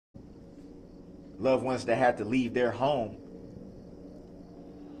loved ones that had to leave their home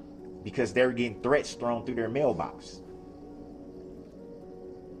because they were getting threats thrown through their mailbox.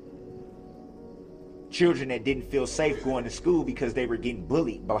 Children that didn't feel safe going to school because they were getting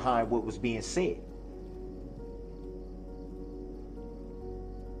bullied behind what was being said.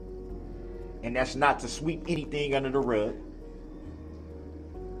 And that's not to sweep anything under the rug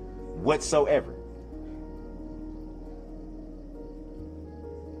whatsoever.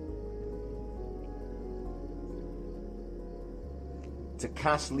 To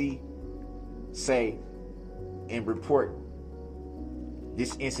constantly say and report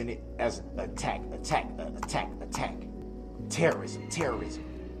this incident as attack, terrorism.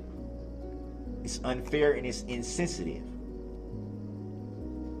 It's unfair and it's insensitive.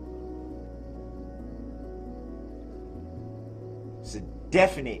 It's a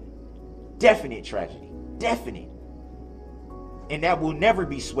definite tragedy. Definite. And that will never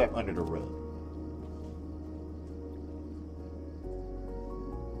be swept under the rug.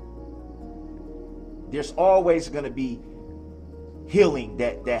 There's always going to be healing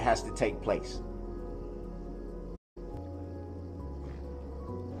that has to take place.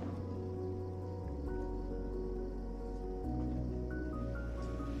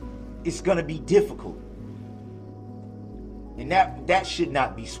 It's going to be difficult. And that should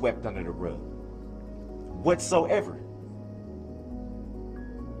not be swept under the rug whatsoever.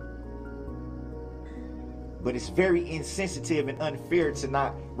 But it's very insensitive and unfair to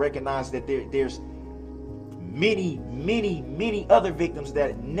not recognize that there's many other victims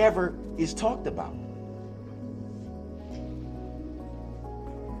that never is talked about.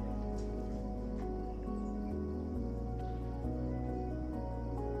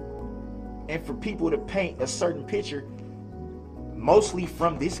 And for people to paint a certain picture, mostly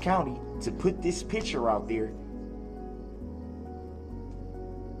from this county, to put this picture out there,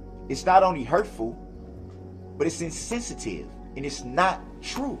 it's not only hurtful, but it's insensitive, and it's not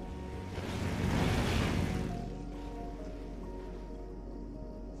true.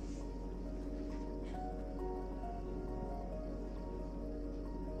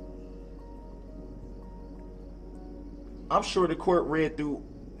 I'm sure the court read through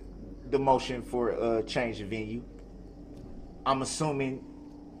the motion for a change of venue. I'm assuming,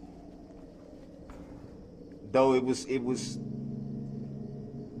 though it was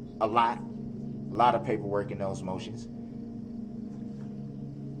a lot of paperwork in those motions.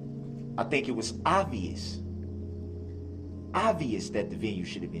 I think it was obvious that the venue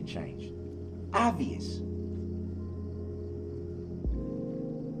should have been changed. Obvious.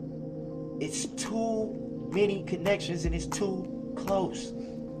 It's too many connections and it's too close.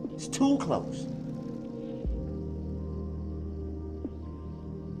 It's too close.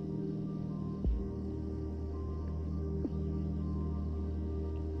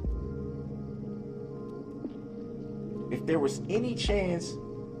 If there was any chance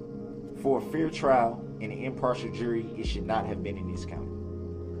for a fair trial and an impartial jury, it should not have been in this county.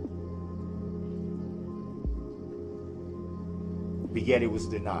 But yet it was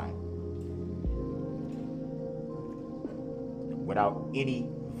denied without any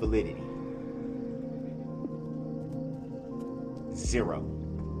validity. Zero.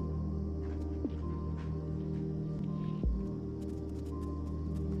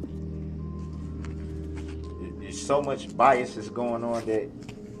 There's so much bias is going on that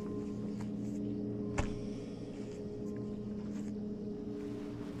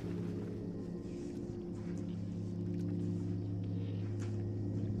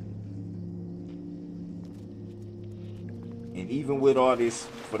and even with all this,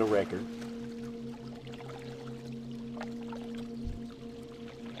 for the record,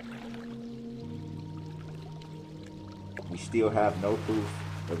 we still have no proof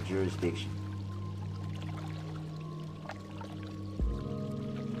of jurisdiction.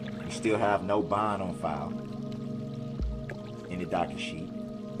 We still have no bond on file in the docket sheet.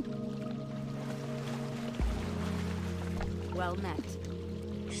 Well met.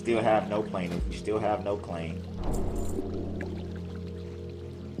 We still have no plaintiff. We still have no claim.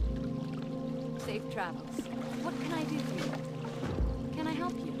 Safe travels. What can I do for you? Can I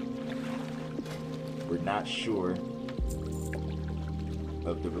help you? We're not sure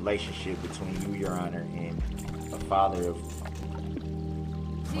of the relationship between you, Your Honor, and a father of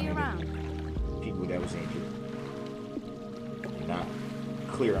See you around. People that was injured. We're not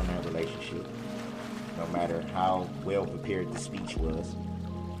clear on that relationship. No matter how well prepared the speech was.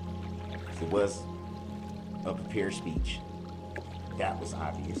 If it was a prepared speech, that was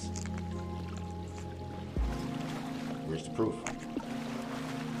obvious. Where's the proof?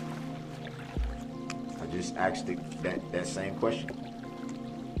 I just asked that same question.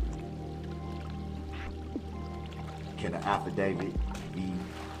 can an affidavit be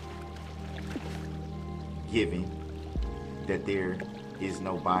given that there is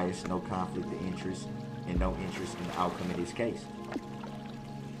no bias, no conflict of interest, and no interest in the outcome of this case?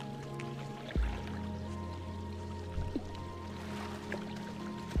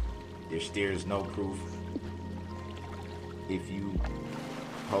 There is no proof if you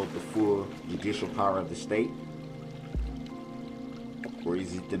hold the full judicial power of the state, or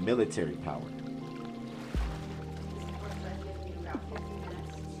is it the military power?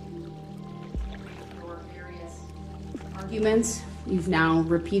 Arguments. You've now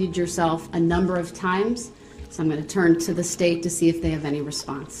repeated yourself a number of times, so I'm going to turn to the state to see if they have any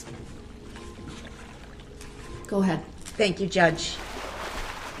response. Go ahead. Thank you, Judge.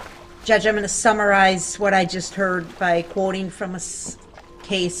 Judge, I'm going to summarize what I just heard by quoting from a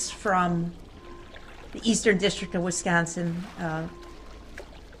case from the Eastern District of Wisconsin,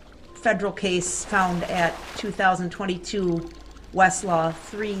 federal case found at 2022 Westlaw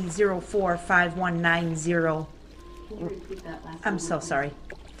 3045190. Can you repeat that last I'm one? so sorry.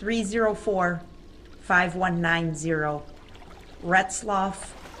 3045190.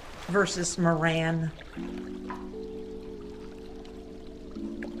 Retzloff versus Moran.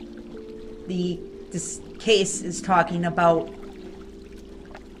 This case is talking about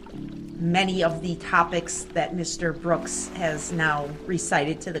many of the topics that Mr. Brooks has now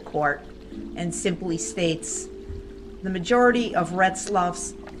recited to the court, and simply states the majority of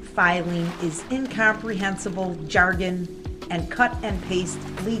Retzloff's filing is incomprehensible jargon and cut and paste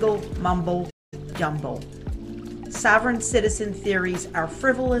legal mumbo jumbo. Sovereign citizen theories are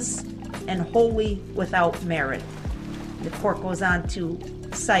frivolous and wholly without merit. The court goes on to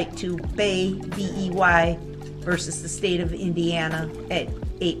cite to Bay, B-E-Y, versus the state of Indiana at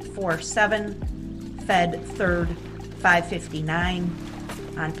 847, Fed 3rd, 559,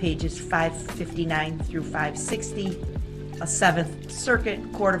 on pages 559 through 560, a Seventh Circuit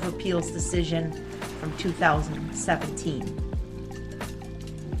Court of Appeals decision from 2017.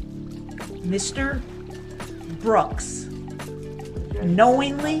 Mr. Brooks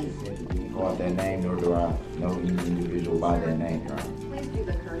knowingly... Call out that name, nor do I know any individual by that name, Your Honor. Please do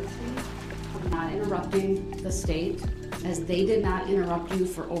the courtesy of not interrupting the state, as they did not interrupt you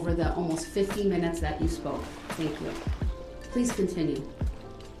for over the almost 50 minutes that you spoke. Thank you. Please continue.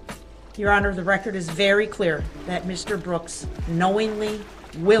 Your Honor, the record is very clear that Mr. Brooks knowingly,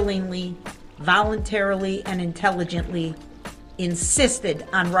 willingly, voluntarily, and intelligently insisted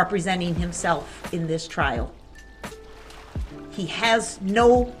on representing himself in this trial. He has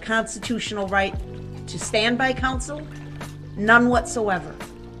no constitutional right to stand by counsel, none whatsoever.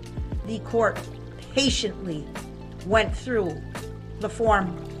 The court patiently went through the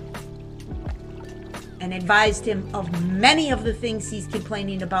form and advised him of many of the things he's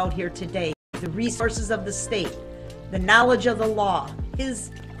complaining about here today. The resources of the state, the knowledge of the law,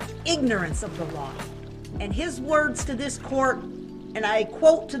 his ignorance of the law, and his words to this court, and I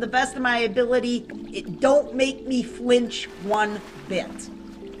quote to the best of my ability, "It don't make me flinch one bit."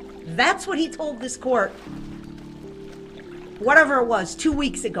 That's what he told this court, whatever it was, 2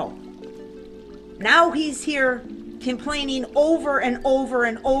 weeks ago. Now he's here complaining over and over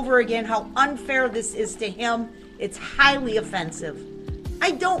and over again how unfair this is to him. It's highly offensive.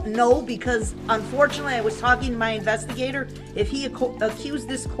 I don't know, because unfortunately I was talking to my investigator, if he accused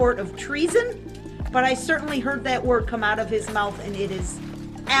this court of treason, but I certainly heard that word come out of his mouth, and it is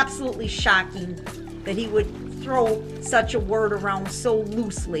absolutely shocking that he would throw such a word around so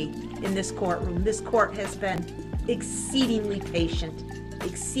loosely in this courtroom. This court has been exceedingly patient,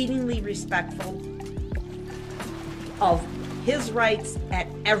 exceedingly respectful of his rights at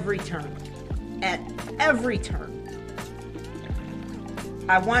every turn. At every turn.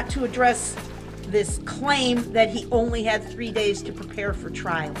 I want to address this claim that he only had 3 days to prepare for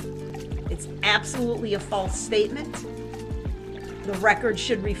trial. It's absolutely a false statement. The record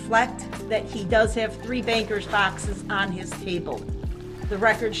should reflect that he does have 3 banker's boxes on his table. The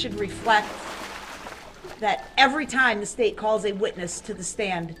record should reflect that every time the state calls a witness to the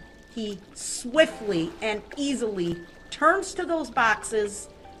stand, he swiftly and easily turns to those boxes,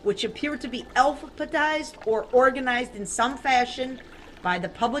 which appear to be alphabetized or organized in some fashion by the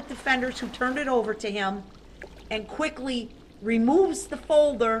public defenders who turned it over to him, and quickly removes the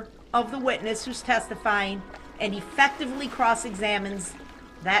folder of the witness who's testifying and effectively cross-examines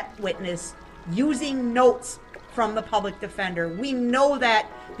that witness using notes from the public defender. We know that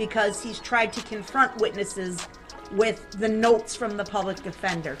because he's tried to confront witnesses with the notes from the public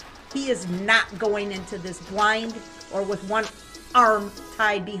defender. He is not going into this blind or with one arm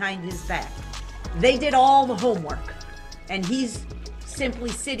tied behind his back. They did all the homework, and he's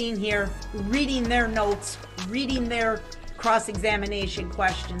simply sitting here, reading their notes, reading their cross-examination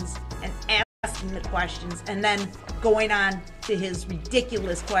questions, and asking the questions, and then going on to his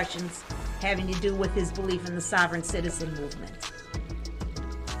ridiculous questions having to do with his belief in the sovereign citizen movement.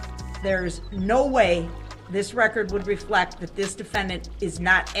 There's no way this record would reflect that this defendant is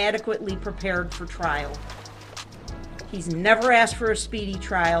not adequately prepared for trial. He's never asked for a speedy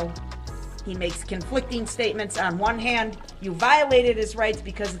trial. He makes conflicting statements. On one hand, you violated his rights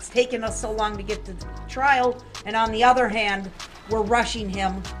because it's taken us so long to get to trial, and on the other hand, we're rushing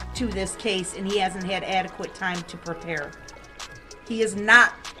him to this case and he hasn't had adequate time to prepare. He is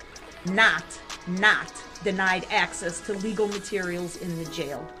not denied access to legal materials in the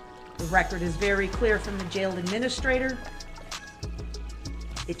jail. The record is very clear from the jail administrator.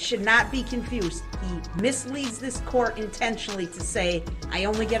 It should not be confused. He misleads this court intentionally to say, I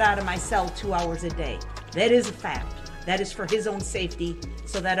only get out of my cell 2 hours a day. That is a fact. That is for his own safety,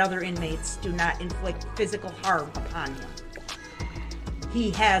 so that other inmates do not inflict physical harm upon him.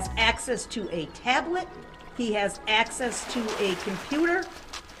 He has access to a tablet. He has access to a computer.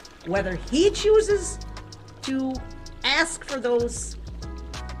 Whether he chooses to ask for those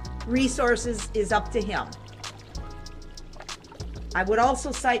resources is up to him. I would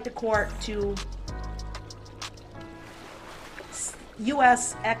also cite the court to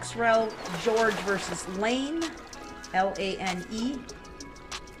U.S. ex rel. George versus Lane, L-A-N-E,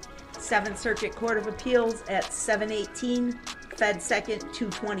 7th Circuit Court of Appeals at 718 Fed 2nd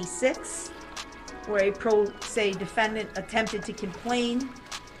 226, where a pro se defendant attempted to complain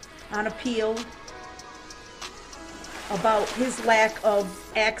on appeal about his lack of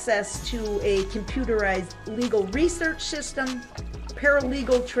access to a computerized legal research system,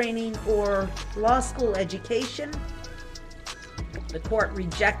 paralegal training, or law school education. The court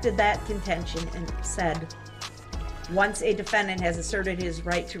rejected that contention and said, once a defendant has asserted his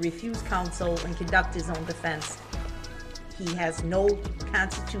right to refuse counsel and conduct his own defense, he has no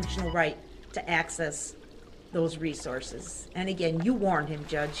constitutional right to access those resources. And again, you warned him,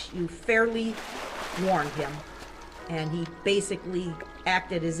 Judge. You fairly warned him. And he basically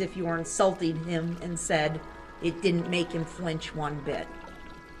acted as if you were insulting him and said it didn't make him flinch one bit.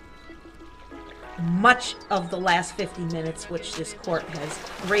 Much of the last 50 minutes, which this court has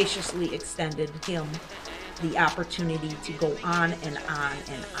graciously extended him the opportunity to go on and on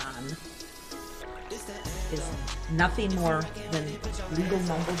and on, is nothing more than legal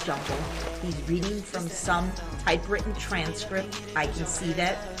mumbo jumbo. He's reading from some typewritten transcript. I can see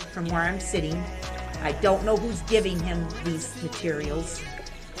that from where I'm sitting. I don't know who's giving him these materials,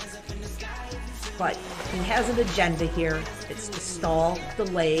 but he has an agenda here. It's to stall,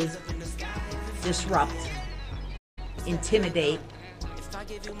 delay, disrupt, intimidate,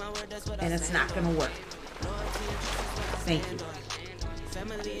 and it's not going to work. Thank you.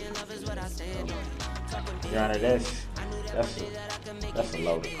 Your Honor, that's a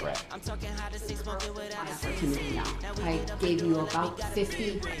load of crap. Opportunity now. I gave you about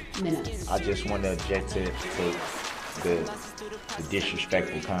 50 minutes. I just want to object to the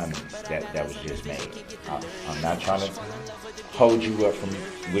disrespectful comments that was just made. I'm not trying to hold you up from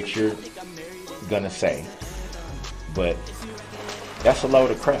what you're gonna say, but that's a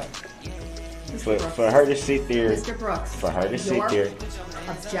load of crap. For her to sit there, Mr. Brooks, for her to sit there,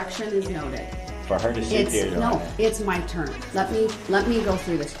 objection is noted. for her to sit there. No, it's my turn. Let me go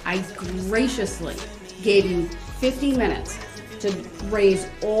through this. I graciously gave you 50 minutes to raise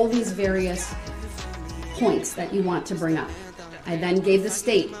all these various points that you want to bring up. I then gave the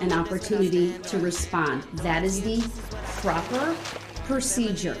state an opportunity to respond. That is the proper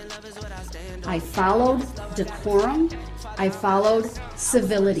procedure. I followed decorum. I followed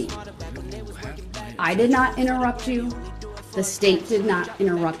civility. I did not interrupt you. The state did not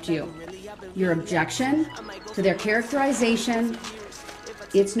interrupt you. Your objection to their characterization,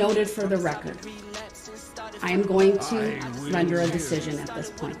 it's noted for the record. I am going to render a decision at this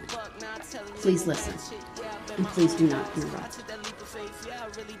point. Please listen, and please do not interrupt.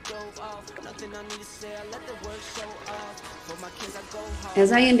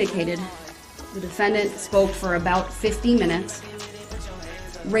 As I indicated, the defendant spoke for about 50 minutes,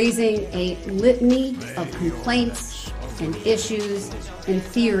 raising a litany of complaints and issues and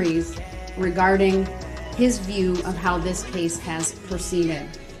theories regarding his view of how this case has proceeded.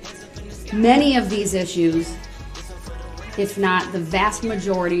 Many of these issues, if not the vast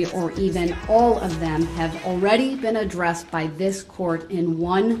majority or even all of them, have already been addressed by this court in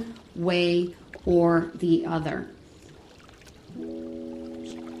one way or the other.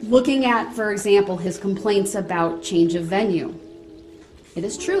 Looking at, for example, his complaints about change of venue. It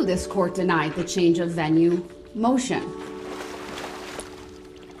is true this court denied the change of venue motion.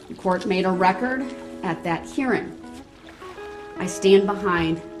 The court made a record at that hearing. I stand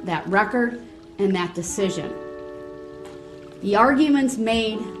behind that record and that decision. The arguments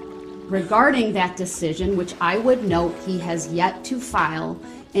made regarding that decision, which I would note he has yet to file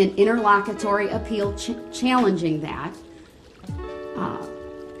an interlocutory appeal challenging that,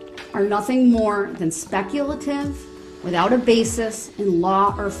 are nothing more than speculative, without a basis in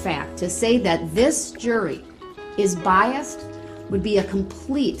law or fact. To say that this jury is biased would be a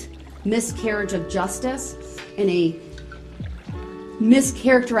complete miscarriage of justice and a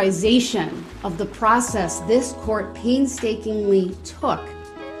mischaracterization of the process this court painstakingly took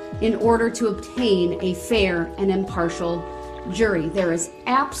in order to obtain a fair and impartial jury. There is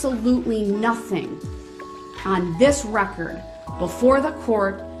absolutely nothing on this record before the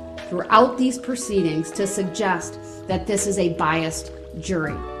court throughout these proceedings to suggest that this is a biased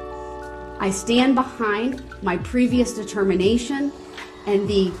jury. I stand behind my previous determination and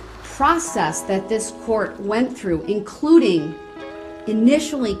the process that this court went through, including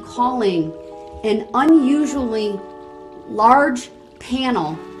initially calling an unusually large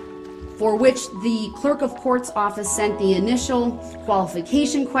panel for which the clerk of court's office sent the initial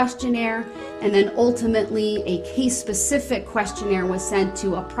qualification questionnaire, and then ultimately a case-specific questionnaire was sent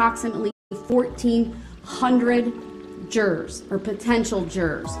to approximately 1,400 jurors or potential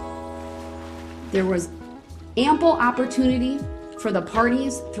jurors. There was ample opportunity for the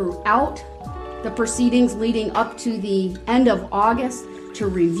parties throughout the proceedings leading up to the end of August to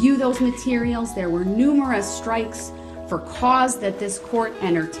review those materials. There were numerous strikes for cause that this court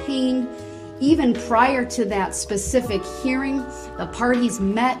entertained. Even prior to that specific hearing, the parties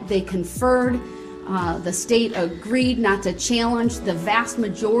met, they conferred. The state agreed not to challenge the vast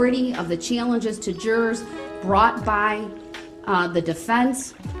majority of the challenges to jurors brought by the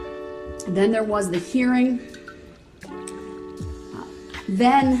defense. Then there was the hearing.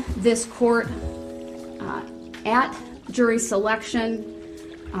 Then this court, at jury selection,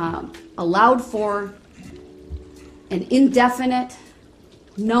 allowed for an indefinite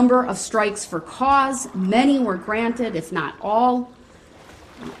number of strikes for cause. Many were granted, if not all.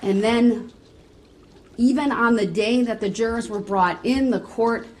 And then, even on the day that the jurors were brought in, the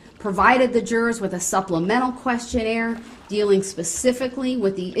court provided the jurors with a supplemental questionnaire dealing specifically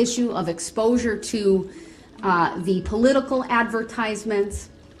with the issue of exposure to the political advertisements.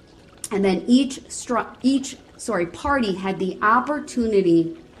 And then each party had the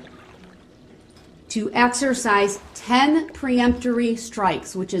opportunity to exercise 10 preemptory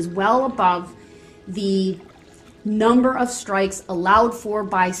strikes, which is well above the number of strikes allowed for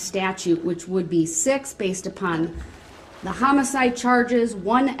by statute, which would be 6 based upon the homicide charges,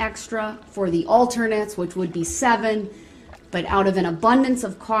 1 extra for the alternates, which would be 7. But out of an abundance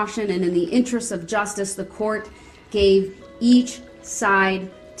of caution and in the interest of justice, the court gave each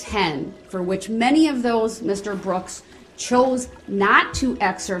side 10, for which many of those Mr. Brooks chose not to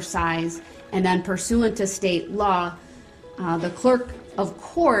exercise. And then pursuant to state law, the clerk of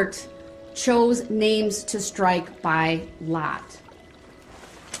court chose names to strike by lot.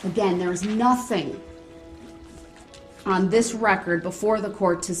 Again, there's nothing on this record before the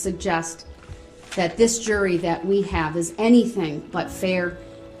court to suggest that this jury that we have is anything but fair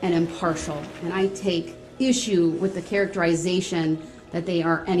and impartial. And I take issue with the characterization that they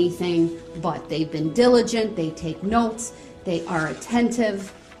are anything but. They've been diligent, they take notes, they are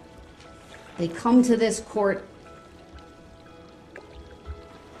attentive. They come to this court,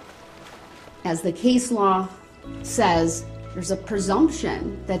 as the case law says, there's a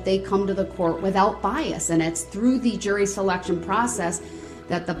presumption that they come to the court without bias, and it's through the jury selection process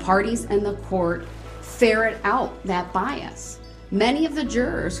that the parties and the court ferret out that bias. Many of the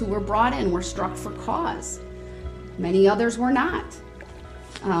jurors who were brought in were struck for cause. Many others were not.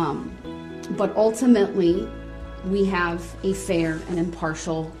 But ultimately, we have a fair and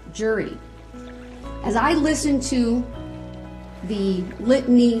impartial jury. As I listen to the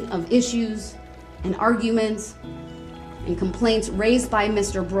litany of issues and arguments and complaints raised by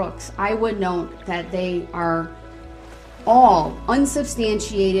Mr. Brooks, I would note that they are all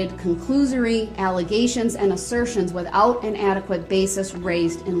unsubstantiated, conclusory allegations and assertions without an adequate basis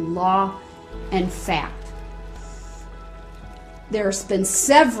raised in law and fact. There's been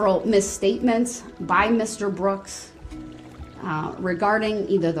several misstatements by Mr. Brooks regarding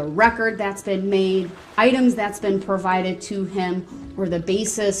either the record that's been made, items that's been provided to him, or the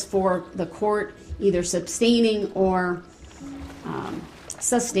basis for the court either sustaining,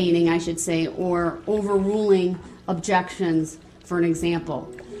 I should say, or overruling objections, for an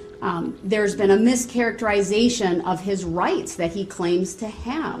example. There's been a mischaracterization of his rights that he claims to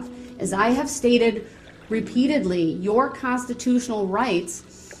have. As I have stated repeatedly, your constitutional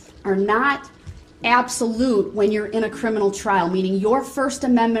rights are not absolute when you're in a criminal trial, meaning your First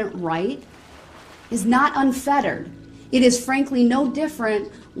Amendment right is not unfettered. It is frankly no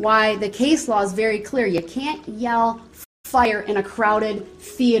different why the case law is very clear. You can't yell fire in a crowded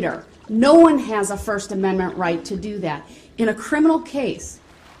theater. No one has a First Amendment right to do that. In a criminal case,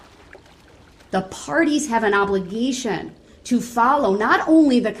 the parties have an obligation to follow not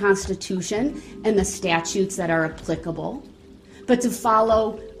only the Constitution and the statutes that are applicable, but to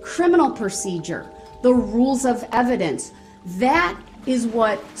follow criminal procedure, the rules of evidence. That is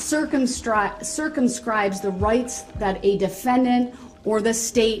what circumscribes the rights that a defendant or the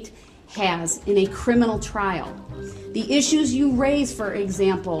state has in a criminal trial. The issues you raise, for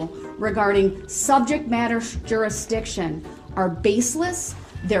example, regarding subject matter jurisdiction are baseless,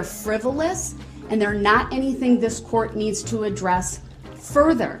 they're frivolous, and they're not anything this court needs to address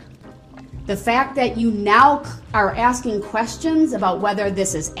further. The fact that you now are asking questions about whether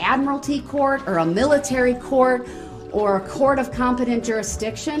this is admiralty court or a military court or a court of competent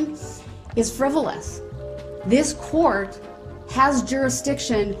jurisdiction is frivolous. This court has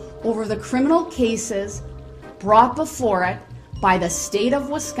jurisdiction over the criminal cases brought before it by the state of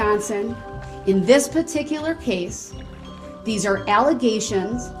Wisconsin. In this particular case, these are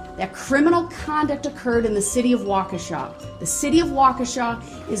allegations that criminal conduct occurred in the city of Waukesha. The city of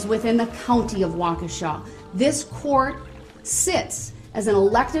Waukesha is within the county of Waukesha. This court sits as an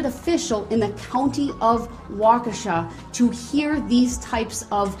elected official in the county of Waukesha to hear these types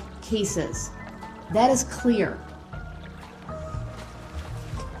of cases. That is clear.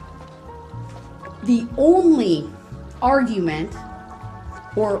 The only argument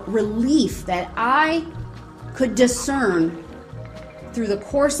or relief that I could discern through the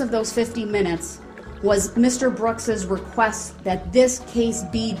course of those 50 minutes was Mr. Brooks's request that this case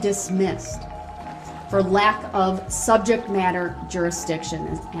be dismissed for lack of subject matter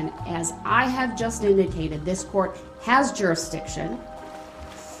jurisdiction. And as I have just indicated, this court has jurisdiction.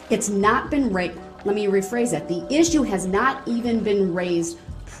 It's not been raised. Let me rephrase that. The issue has not even been raised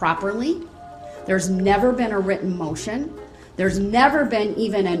properly. There's never been a written motion. There's never been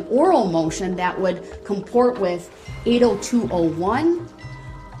even an oral motion that would comport with 80201,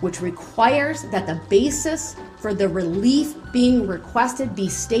 which requires that the basis for the relief being requested be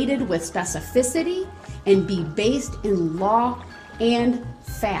stated with specificity and be based in law and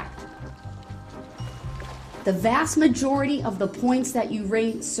fact. The vast majority of the points that you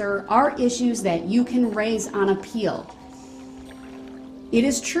raise, sir, are issues that you can raise on appeal. It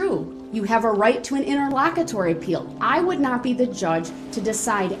is true. You have a right to an interlocutory appeal. I would not be the judge to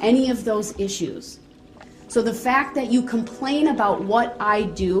decide any of those issues. So the fact that you complain about what I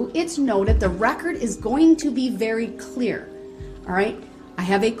do, it's noted. The record is going to be very clear. All right? I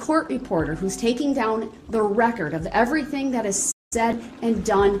have a court reporter who's taking down the record of everything that is said and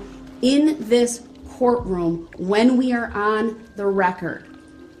done in this courtroom when we are on the record.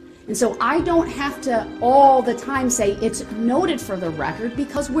 And so I don't have to all the time say it's noted for the record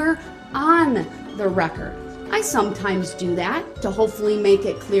because we're on the record. I sometimes do that to hopefully make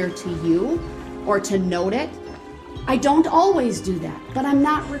it clear to you or to note it. I don't always do that, but I'm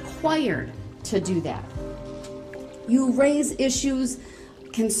not required to do that. You raise issues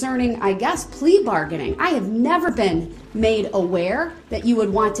concerning, I guess, plea bargaining. I have never been made aware that you would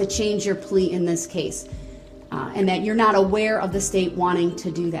want to change your plea in this case, and that you're not aware of the state wanting to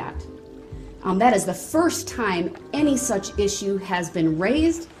do that. That is the first time any such issue has been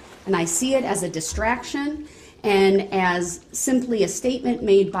raised, and I see it as a distraction and as simply a statement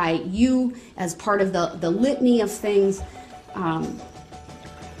made by you as part of the litany of things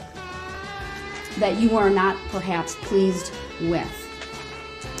that you are not perhaps pleased with.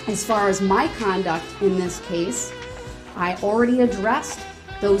 As far as my conduct in this case, I already addressed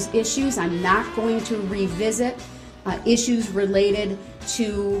those issues. I'm not going to revisit issues related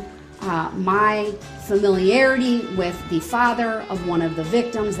to my familiarity with the father of one of the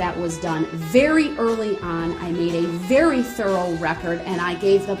victims. That was done very early on. I made a very thorough record, and I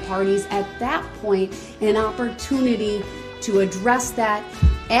gave the parties at that point an opportunity to address that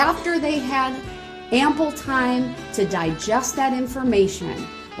after they had ample time to digest that information.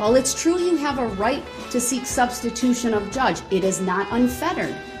 While it's true you have a right to seek substitution of judge, it is not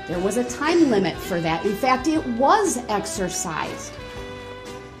unfettered. There was a time limit for that. In fact, it was exercised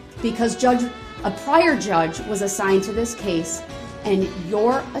because a prior judge was assigned to this case, and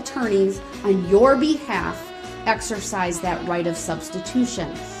your attorneys on your behalf exercised that right of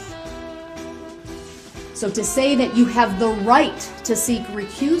substitution. So to say that you have the right to seek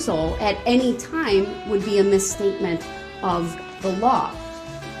recusal at any time would be a misstatement of the law.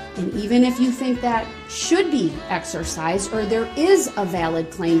 And even if you think that should be exercised or there is a valid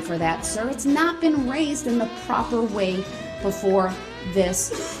claim for that, sir, it's not been raised in the proper way before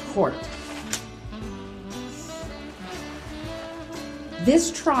this court.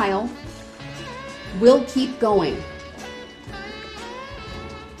 This trial will keep going.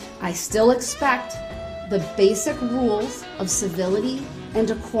 I still expect the basic rules of civility and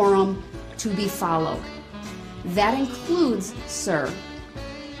decorum to be followed. That includes, sir,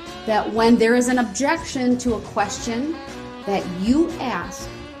 that when there is an objection to a question that you ask,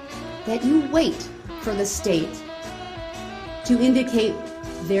 that you wait for the state to indicate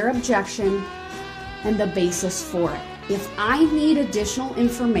their objection and the basis for it. If I need additional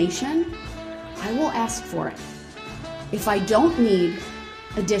information, I will ask for it. If I don't need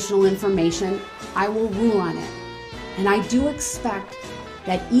additional information, I will rule on it. And I do expect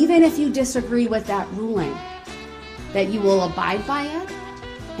that even if you disagree with that ruling, that you will abide by it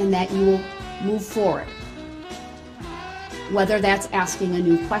and that you will move forward. Whether that's asking a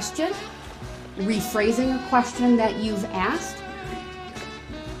new question, rephrasing a question that you've asked,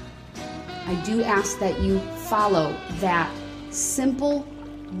 I do ask that you follow that simple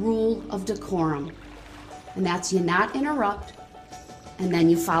rule of decorum. And that's you not interrupt, and then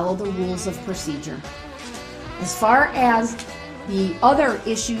you follow the rules of procedure. As far as the other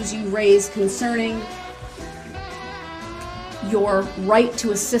issues you raised concerning your right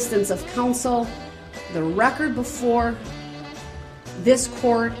to assistance of counsel, the record before this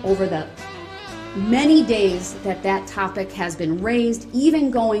court over the many days that that topic has been raised,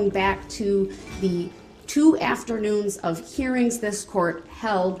 even going back to the 2 afternoons of hearings this court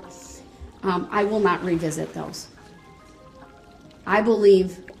held, I will not revisit those. I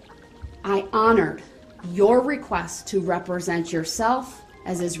believe I honored your request to represent yourself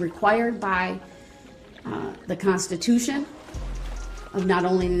as is required by the Constitution of not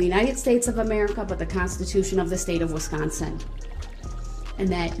only the United States of America, but the Constitution of the state of Wisconsin. And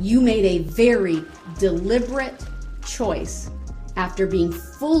that you made a very deliberate choice after being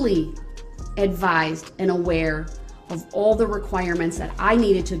fully advised and aware of all the requirements that I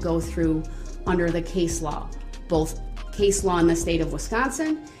needed to go through under the case law, both case law in the state of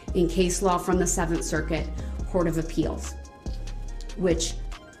Wisconsin and case law from the 7th Circuit Court of Appeals, which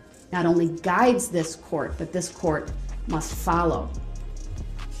not only guides this court, but this court must follow.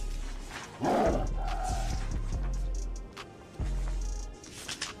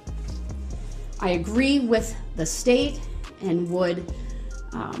 I agree with the state and would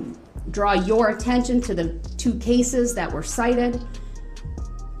draw your attention to the 2 cases that were cited.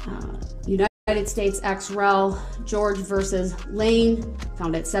 United States ex rel. George versus Lane,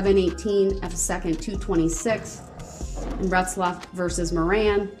 found at 718 F. 2nd 226, and Retzlaff versus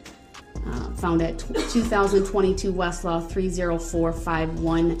Moran, found at 2022 Westlaw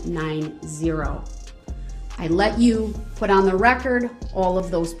 3045190. I let you put on the record all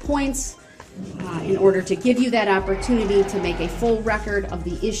of those points in order to give you that opportunity to make a full record of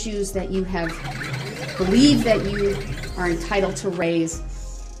the issues that you have believed that you are entitled to raise.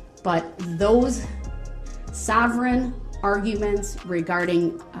 But those sovereign arguments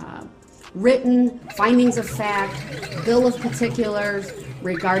regarding written findings of fact, bill of particulars,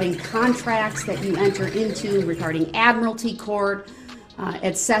 regarding contracts that you enter into, regarding admiralty court,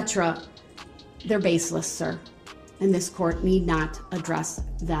 etc., they're baseless, sir. And this court need not address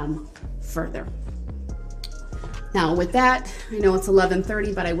them further. Now, with that, I know it's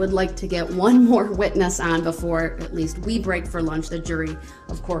 11:30, but I would like to get one more witness on before at least we break for lunch. The jury,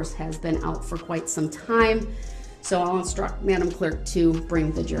 of course, has been out for quite some time, so I'll instruct Madam Clerk to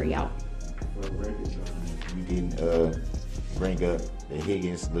bring the jury out. For the record, you didn't bring up the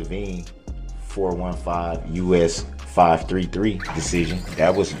Higgins-Levine 415 U.S. 533 decision.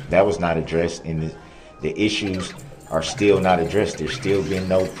 That was not addressed, and the issues are still not addressed. There's still been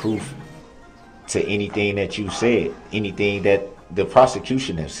no proof to anything that you said, anything that the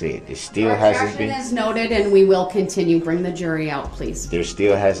prosecution has said. It still hasn't been. Objection is noted, and we will continue. Bring the jury out, please. There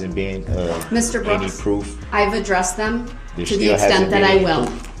still hasn't been Mr. Brooks, any proof. I've addressed them There to the still extent hasn't that been I any will.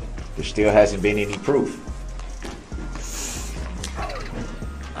 proof. There still hasn't been any proof.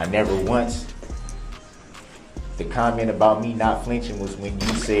 I never once. The comment about me not flinching was when you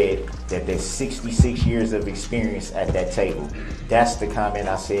said that there's 66 years of experience at that table. That's the comment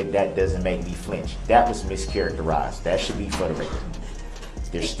I said that doesn't make me flinch. That was mischaracterized. That should be for the record.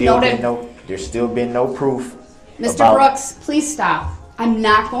 There's still been no proof. Mr. Brooks, please stop. I'm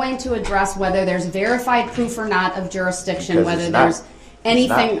not going to address whether there's verified proof or not of jurisdiction, Because whether it's not. there's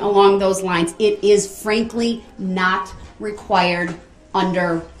anything along those lines. It is frankly not required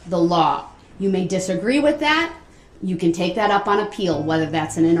under the law. You may disagree with that, You can take that up on appeal, whether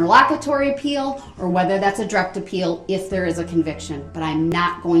that's an interlocutory appeal or whether that's a direct appeal if there is a conviction. But I'm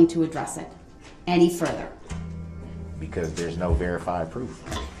not going to address it any further. Because there's no verified proof.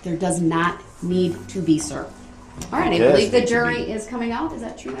 There does not need to be, sir. All right, I It does believe the need to jury be. is coming out. Is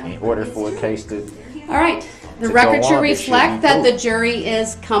that true, Madam In order for a case to, All right. The To record go should on, it should reflect be that the proved. jury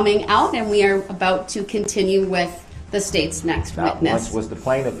is coming out, and we are about to continue with the state's next not once witness. was the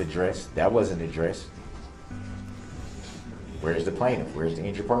plaintiff addressed. That wasn't addressed. Where's the plaintiff? Where's the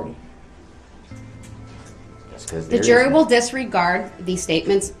injured party? That's because The jury will disregard the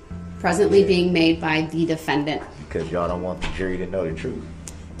statements presently being made by the defendant. Because y'all don't want the jury to know the truth.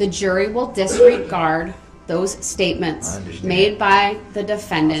 The jury will disregard those statements I understand. made by the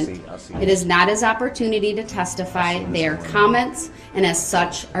defendant. I see. It is not his opportunity to testify. what's They are going on. comments, and as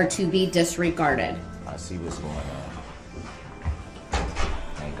such are to be disregarded. I see what's going on.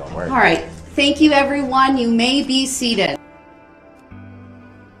 Ain't gonna work. All right. Thank you, everyone. You may be seated.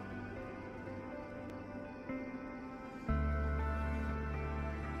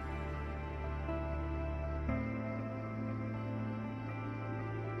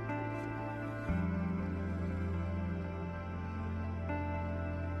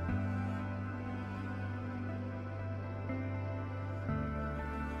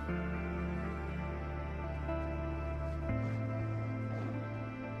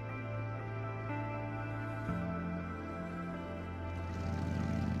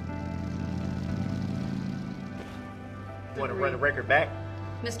 Want to run the record back?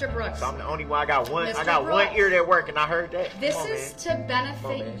 Mr. Brooks. So I'm the only one. I got one. I Mr. got one Brooks. ear that work, and I heard that. This Come on, is man. to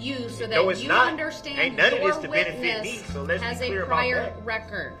benefit man. you so No, that it's you not. understand Ain't none of your this to benefit witness me, so let's be has clear a about prior that.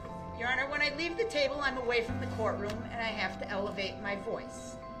 record. Your Honor, when I leave the table, I'm away from the courtroom and I have to elevate my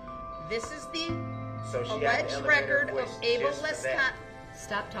voice. This is the So she had to alleged elevate her record of voice Abel just for that. Lescott.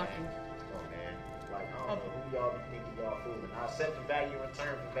 Stop talking. Come on, man. Like, I don't know who y'all be thinking y'all fooling. I'll set the value in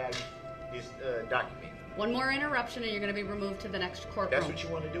return for value this document. One more interruption and you're going to be removed to the next courtroom. That's what you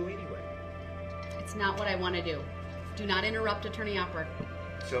want to do anyway. It's not what I want to do. Do not interrupt Attorney Opper.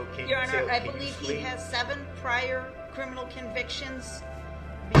 So can Your you Honor, tell, I can you believe he split? has 7 prior criminal convictions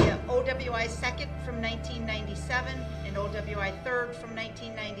via OWI 2nd from 1997, and OWI 3rd from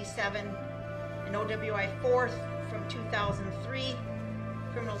 1997, and OWI 4th from 2003,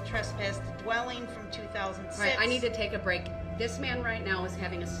 criminal trespass to dwelling from 2006. All right, I need to take a break. This man right now is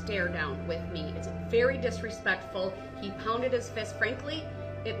having a stare down with me. It's very disrespectful. He pounded his fist. Frankly,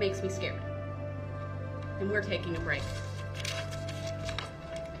 it makes me scared. And we're taking a break.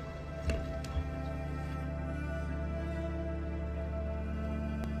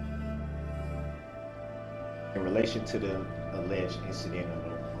 In relation to the alleged incident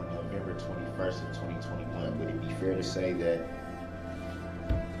on November 21st of 2021, would it be fair to say that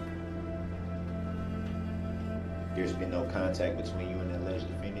there's been no contact between you and the alleged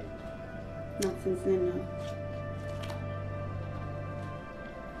defendant? Not since then, no.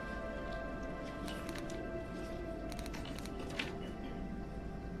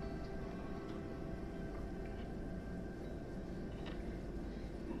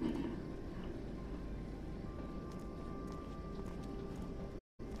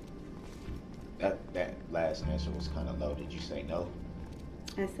 That last answer was kind of low. Did you say no?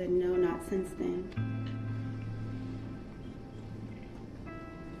 I said no, not since then.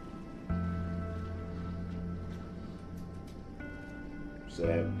 So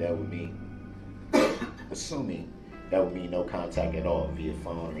that would mean, assuming that would mean no contact at all via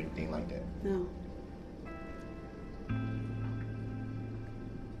phone or anything like that. No.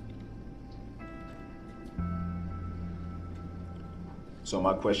 So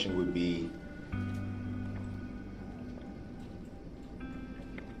my question would be,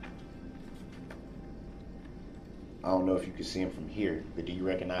 I don't know if you can see them from here, but do you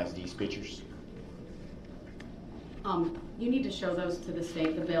recognize these pictures? You need to show those to the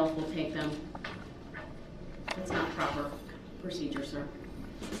state. The bailiff will take them. That's not proper procedure, sir.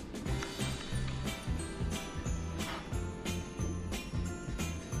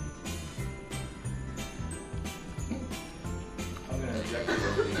 I'm going to object to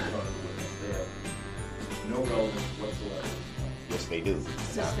those being shown as witness. They have no relevance whatsoever. Yes, they do.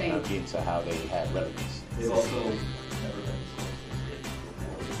 Sustained. Now get into how they have relevance. They've also never been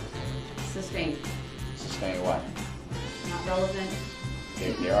disclosed. Sustained. Sustain why? Not relevant.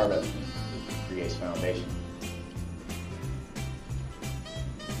 They are relevant. Creates foundation.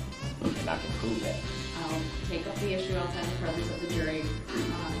 And I can prove that. I'll take up the issue outside the presence of the jury at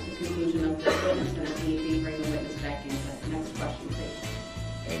the conclusion of this witness, and if need be, bring the witness back in. But next question, please.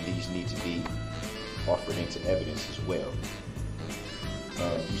 And these need to be offered into evidence as well.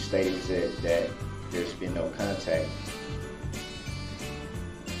 You stated that there's been no contact,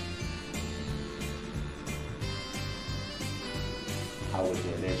 how would the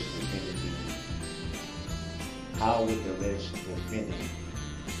alleged defendant how would the alleged defendant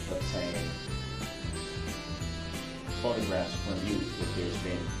obtain photographs from you if there's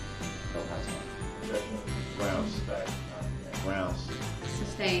been no contact? Grounds. Grounds.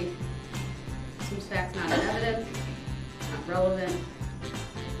 Sustained. Assumes facts not in evidence, not relevant.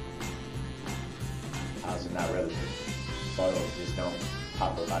 How's it not relevant? Photos just don't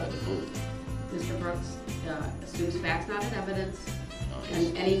pop up out of the blue. Mr. Brooks assumes facts not in evidence,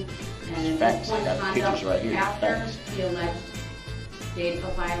 Okay. and Facts. I point got of the pictures conduct right here. after Facts. the alleged date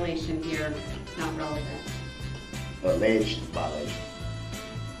of violation here is not relevant. Alleged violation.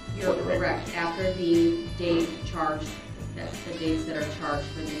 You're For the record. correct. After the date charged, that's the dates that are charged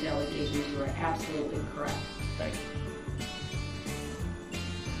for these allegations, you are absolutely correct. Thank you.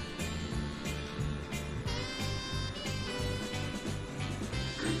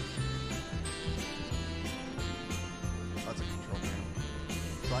 That's a control panel.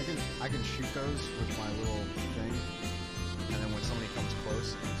 So I can shoot those with my little thing, and then when somebody comes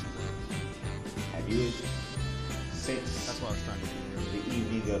close, Have you, since that's what I was trying to do. the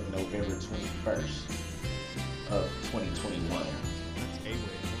evening of November 21st of 2021, That's a way.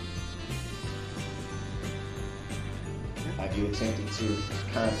 have you attempted to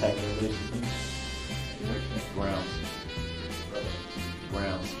contact the alleged defendant? Grounds.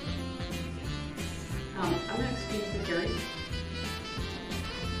 Grounds. I'm going to excuse the jury.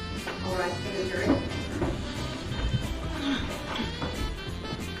 All rise for the jury.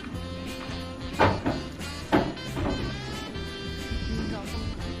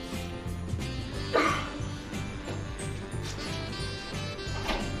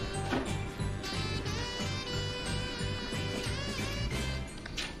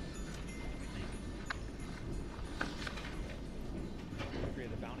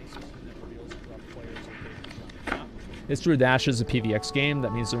 It's through the ashes of PVX game.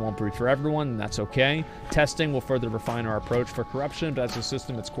 That means it won't be for everyone, and that's okay. Testing will further refine our approach for corruption, but as a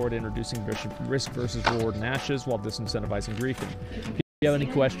system, it's core to introducing risk versus reward in ashes while disincentivizing griefing. If you have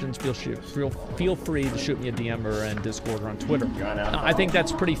any questions, feel free to shoot me a DM or in Discord or on Twitter. I think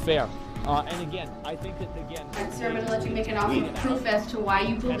that's pretty fair. And again, I think that, again... Sir, I'm going to let you make an offer of proof as to why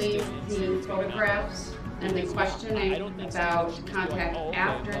you believe the photographs and the questioning about contact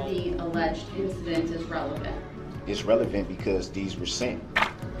after the alleged incident is relevant. It's relevant because these were sent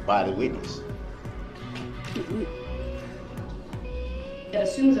by the witness. It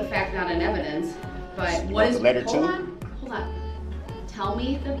assumes a fact, not an evidence, but You what want is... the letter hold too? Hold on. Tell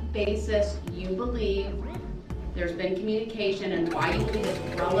me the basis you believe there's been communication and why you believe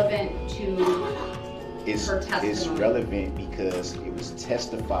it's relevant to her testimony. It's relevant because it was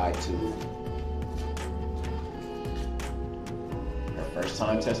testified to her first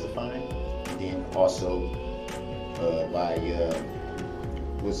time testifying, and then also by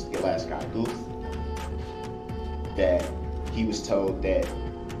was the last guy, Guth, that he was told that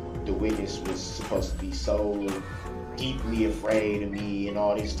the witness was supposed to be so deeply afraid of me and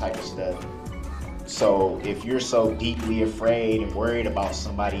all this type of stuff. So if you're so deeply afraid and worried about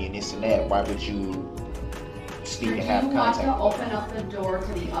somebody and this and that, why would you speak and have Do you want contact? to open up the door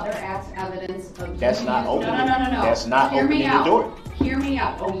to the other act's evidence of... That's not opening. No. That's not Hear me opening the out. door. Hear me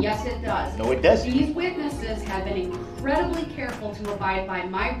out. Oh, yes, it does. No, it doesn't. These witnesses have been incredibly careful to abide by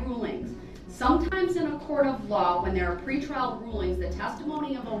my rulings. Sometimes in a court of law, when there are pretrial rulings, the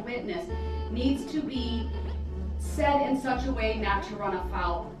testimony of a witness needs to be said in such a way not to run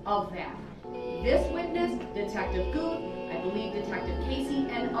afoul of that. This witness, Detective Guth, I believe Detective Casey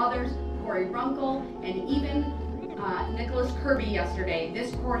and others, Corey Runkle, and even Nicholas Kirby yesterday,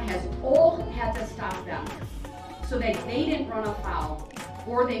 this court has all had to stop them so that they didn't run afoul,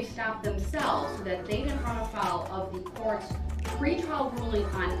 or they've stopped themselves so that they didn't run afoul of the court's pretrial ruling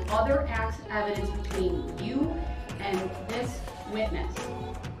on other acts of evidence between you and this witness.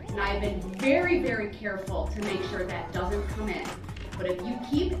 And I've been very, very careful to make sure that doesn't come in. But if you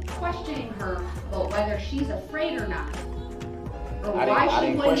keep questioning her about whether she's afraid or not, or why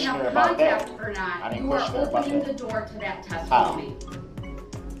she wouldn't have contact or not, you are opening the door to that testimony.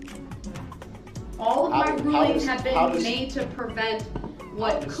 All of my rulings have been made to prevent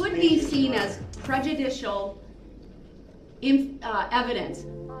what could be seen as prejudicial evidence.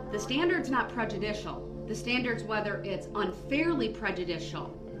 The standard's not prejudicial. The standard's whether it's unfairly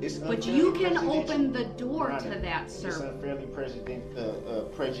prejudicial. But you can open the door to that, sir. It's unfairly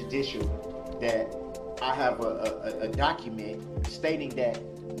prejudicial that I have a document stating that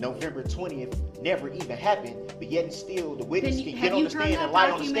November 20th never even happened, but yet and still the witness can get on the stand and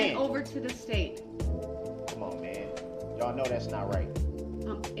lie on the stand. Over to the state. Y'all know that's not right.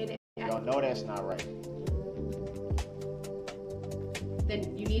 Y'all know that's not right.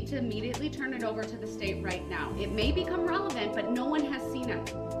 Then you need to immediately turn it over to the state right now. It may become relevant, but no one has seen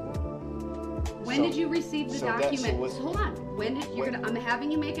it. When did you receive the document? Hold on. When did I'm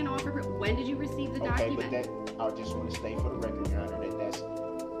having you make an offer. When did you receive the document? Okay, but I just want to state for the record, Your Honor,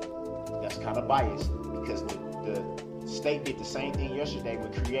 that's kind of biased because the state did the same thing yesterday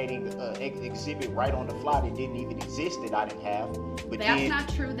with creating an exhibit right on the fly that didn't even exist that I didn't have. But that's not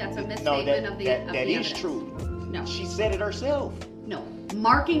true. That's a misstatement of the evidence. That is true. No. She said it herself. No.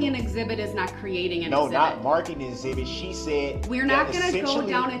 Marking an exhibit is not creating an exhibit. No, not marking an exhibit. She said. We're not going to go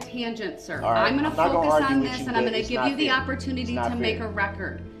down a tangent, sir. Right, I'm going to focus on this, and I'm going to give you the opportunity to make a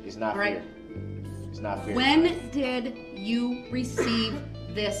record. It's not fair. It's not fair. When did you receive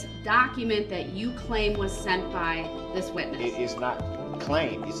this document that you claim was sent by this witness? It is not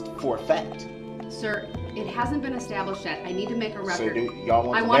claim. It's for a fact. Sir, it hasn't been established yet. I need to make a record. So do y'all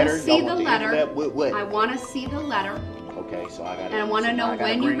want I the want letter? to see the letter. What? I want to see the letter. Okay, so I got. And I want to know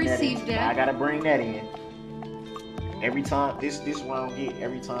when you received it. I gotta bring that in. Every time, this is what I don't get.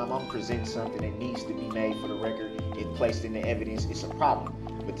 Every time I'm presenting something that needs to be made for the record, it's placed in the evidence. It's a problem.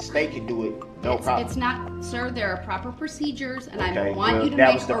 But the state can do it, no problem. It's not, sir. There are proper procedures, and Okay, I want you to that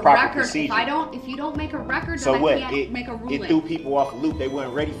make was the a proper record. procedure. If you don't make a record, So then what? I can't make a ruling. It threw people off the loop. They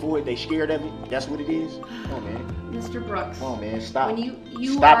weren't ready for it. They scared of it. That's what it is. Come on, man. Mr. Brooks. Come on, man. Stop. When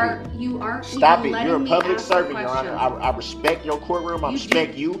you Stop aren't it. even Stop it. letting You're a me public ask the servant, Your Honor. question. I respect your courtroom. I You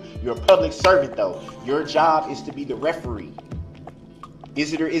respect do. you. You're a public servant, though. Your job is to be the referee.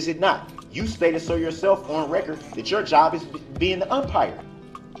 Is it or is it not? You stated so yourself on record that your job is being the umpire.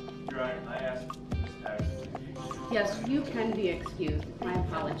 Your Honor, I asked Ms. Patterson to be excused. Yes, you can be excused. My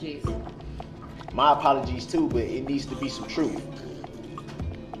apologies. My apologies too, but it needs to be some truth.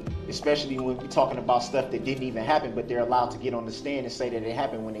 Especially when we're talking about stuff that didn't even happen, but they're allowed to get on the stand and say that it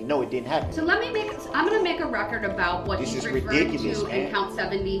happened when they know it didn't happen. So I'm going to make a record about what This he's is referring ridiculous, to in man. count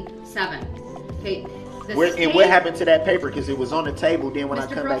 77. Okay. And what happened to that paper? Because it was on the table. Then when I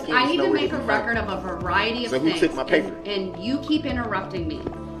Mr. come Brooks, back in, I it's need to nowhere make be a found. record of a variety of So things. who took my paper? And you keep interrupting me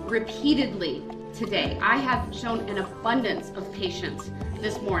repeatedly today. I have shown an abundance of patience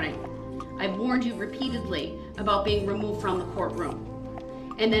this morning. I've warned you repeatedly about being removed from the courtroom.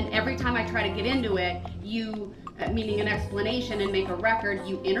 And then every time I try to get into it, you, meaning an explanation and make a record,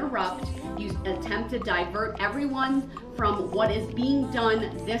 you interrupt, you attempt to divert everyone from what is being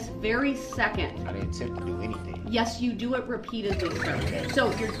done this very second. I didn't attempt to do anything. Yes, you do it repeatedly, sir.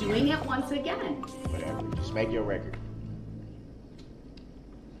 So you're doing it once again. Whatever. Just make your record.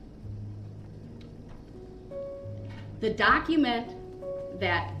 The document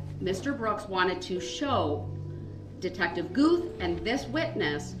that Mr. Brooks wanted to show Detective Guth and this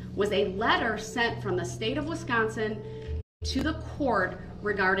witness was a letter sent from the state of Wisconsin to the court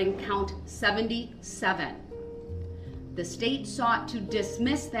regarding count 77. The state sought to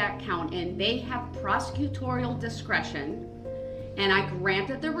dismiss that count, and they have prosecutorial discretion, and I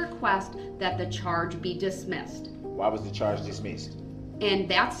granted the request that the charge be dismissed. Why was the charge dismissed? And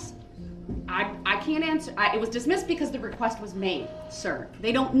that's, I can't answer. It was dismissed because the request was made, sir.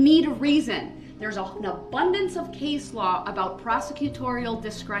 They don't need a reason. There's an abundance of case law about prosecutorial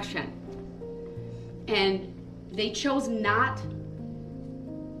discretion. And they chose not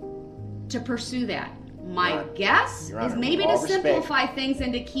to pursue that. My guess is maybe to simplify things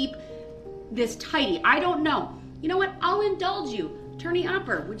and to keep this tidy. I don't know. You know what? I'll indulge you. Attorney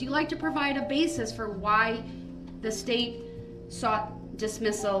Opper, would you like to provide a basis for why the state sought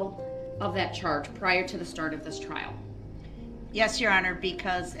dismissal of that charge prior to the start of this trial? Yes, Your Honor,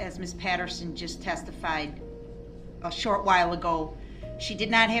 because as Ms. Patterson just testified a short while ago, she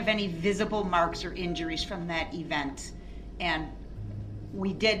did not have any visible marks or injuries from that event. And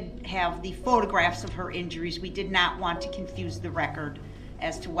we did have the photographs of her injuries. We did not want to confuse the record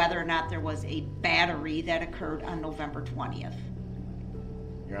as to whether or not there was a battery that occurred on November 20th.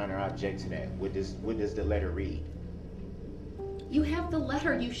 Your Honor, I object to that. What does the letter read? You have the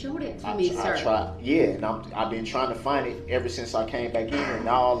letter. You showed it to me, sir. And I've been trying to find it ever since I came back in here, and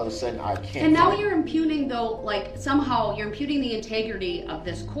now all of a sudden I can't. And now find you're impugning, though, like somehow you're impugning the integrity of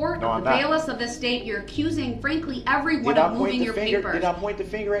this court, No, of I'm the not. bailiffs of this state. You're accusing, frankly, everyone Did I of point moving the your finger? papers. Did I point the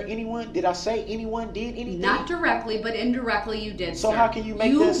finger at anyone? Did I say anyone did anything? Not directly, but indirectly you did, So sir. how can you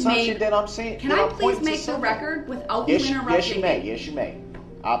make the assumption that I'm saying? Can that I I'm please pointing to make the something? record without Yes, you interrupting yes, you may. me? Yes, you may.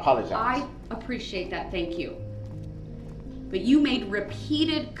 I apologize. I appreciate that. Thank you. But you made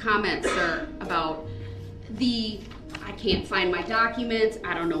repeated comments, sir, about I can't find my documents,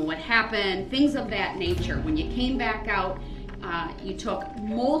 I don't know what happened, things of that nature. When you came back out, You took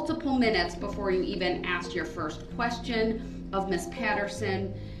multiple minutes before you even asked your first question of Miss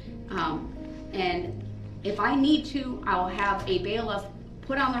Patterson. And if I need to, I'll have a bailiff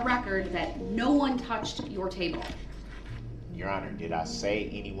put on the record that no one touched your table. Your Honor, did I say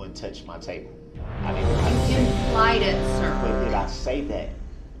anyone touched my table? I You implied it, sir. But did I say that?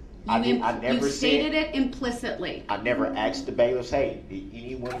 I never you stated it implicitly. I never asked the bailiffs, hey, did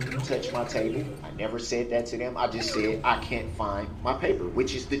anyone of you touch my table? I never said that to them. I just said, I can't find my paper,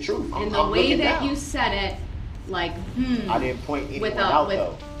 which is the truth. And the way that you said it, like, I didn't point anyone out,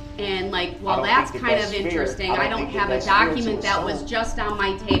 though. And like, well, that's kind of interesting. I don't have a document that was just on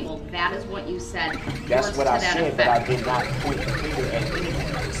my table. That is what you said. That's what I said, but I did not point the finger at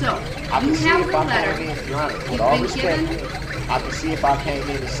anyone. So, you have the letter. Your Honor, with all respect, I can see if I came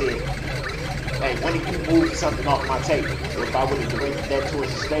in and said, hey, when did you move something off my table? Or if I would have directed that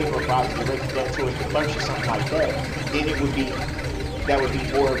towards the state, or if I would have directed that towards the clerk or something like that, then that would be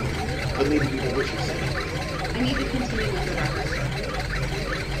more validity than what you're saying. I need to continue with the record.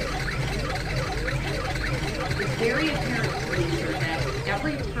 It's very apparent to me, sir, that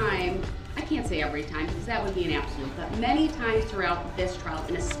every time, I can't say every time because that would be an absolute, but many times throughout this trial,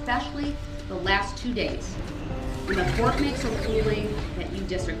 and especially the last 2 days, when the court makes a ruling that you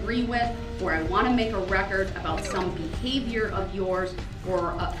disagree with, or I want to make a record about some behavior of yours,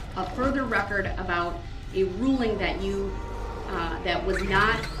 or a further record about a ruling that you that was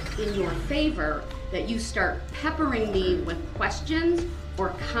not in your favor, that you start peppering me with questions or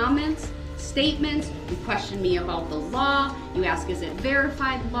comments, statements. You question me about the law. You ask, is it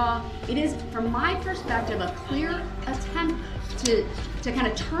verified law? It is, from my perspective, a clear attempt to kind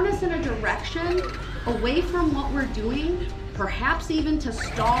of turn us in a direction away from what we're doing, perhaps even to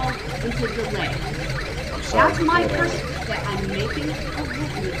stall and to delay. That's my perspective. That I'm making a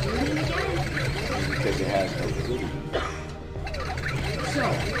ruling. You're doing it again. Because it has no validity. So,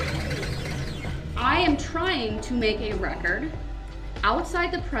 I am trying to make a record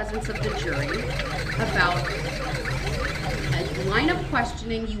outside the presence of the jury about a line of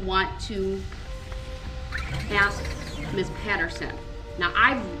questioning you want to ask Ms. Patterson. Now,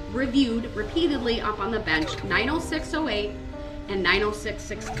 I've reviewed repeatedly up on the bench 90608 and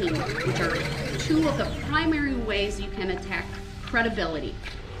 90616, which are two of the primary ways you can attack credibility.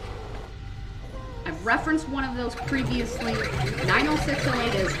 I've referenced one of those previously.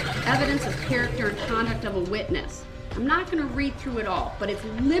 90608 is evidence of character and conduct of a witness. I'm not going to read through it all, but it's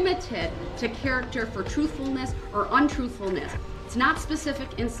limited to character for truthfulness or untruthfulness. It's not specific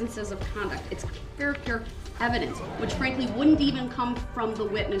instances of conduct. It's character evidence, which frankly wouldn't even come from the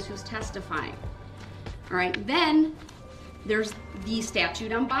witness who's testifying. All right, then there's the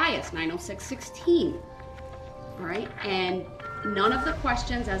statute on bias, 90616. All right, and none of the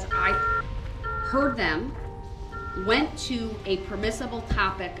questions as I heard them went to a permissible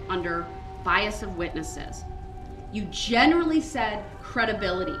topic under bias of witnesses. You generally said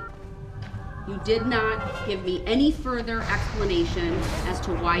credibility. You did not give me any further explanation as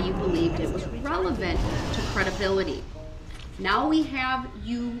to why you believed it was relevant to credibility. Now we have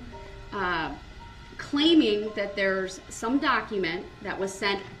you claiming that there's some document that was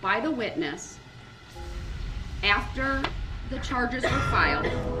sent by the witness after the charges were filed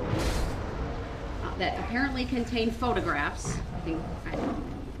that apparently contained photographs.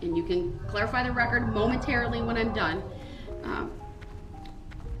 And you can clarify the record momentarily when I'm done,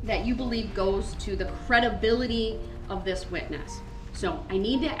 that you believe goes to the credibility of this witness. So I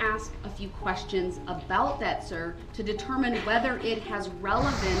need to ask a few questions about that, sir, to determine whether it has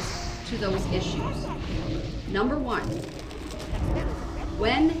relevance to those issues. Number one,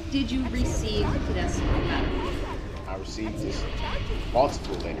 when did you receive this letter? I received this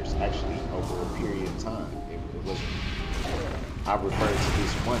multiple letters actually over a period of time. It was, I refer to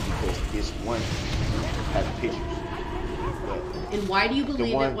this one because this one has pictures. But and why do you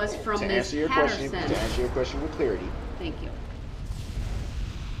believe it was from Ms. Patterson? To answer your question with clarity. Thank you.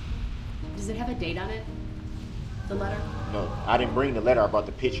 Does it have a date on it? The letter? No, I didn't bring the letter. I brought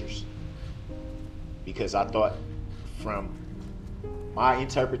the pictures because I thought, from my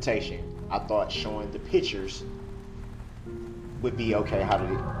interpretation, I thought showing the pictures would be okay. How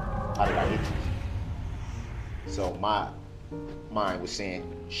did I hit you? So my mind was saying,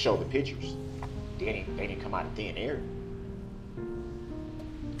 show the pictures. They didn't come out of thin air.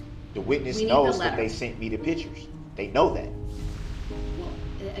 The witness knows that they sent me the pictures. They know that. Well,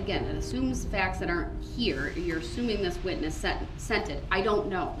 again, it assumes facts that aren't here. You're assuming this witness sent it. I don't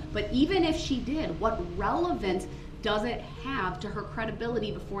know. But even if she did, what relevance does it have to her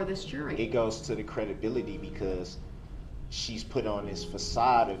credibility before this jury? It goes to the credibility because she's put on this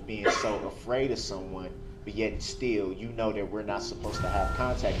facade of being so afraid of someone but yet still, you know that we're not supposed to have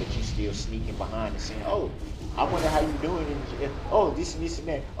contact, but you still sneaking behind and saying, "Oh, I wonder how you doing," and oh, this and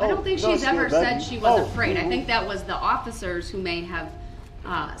that. Oh, I don't think no, she's ever still love said you. she was Oh, afraid. I think that was the officers who may have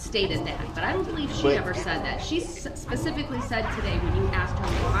stated that, but I don't believe she But- ever said that. She specifically said today when you asked her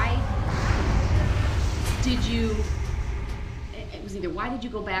why did you, it was either why did you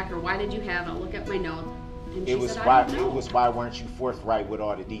go back or why did you have, I'll look at my note, and she It was said, why. I don't know. It was why weren't you forthright with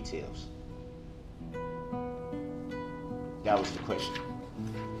all the details? That was the question.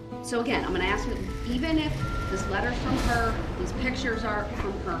 So again, I'm going to ask you, even if this letter's from her, these pictures are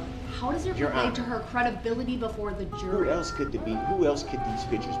from her, how does it Your relate Honor. to her credibility before the jury? Who else could it be? Who else could these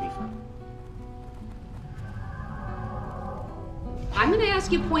pictures be from? I'm going to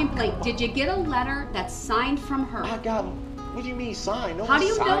ask you point blank, did you get a letter that's signed from her? I got. What do you mean signed? No How do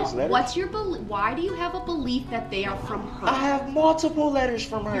one you know? signs letters. What's your why do you have a belief that they are from her? I have multiple letters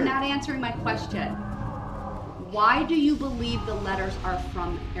from her. You're not answering my question. Why do you believe the letters are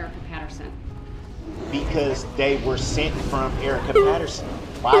from Erica Patterson? Because they were sent from Erica Patterson.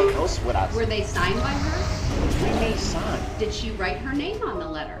 Why else would I? Were they signed by her? What do you mean signed? Did she write her name on the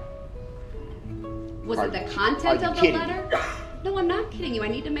letter? Was Are it the you- content are you of the kidding letter? me? No, I'm not kidding you. I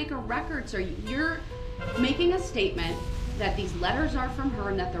need to make a record, sir. You're making a statement that these letters are from her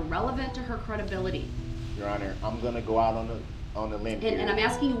and that they're relevant to her credibility. Your Honor, I'm gonna go out on the limb here. And I'm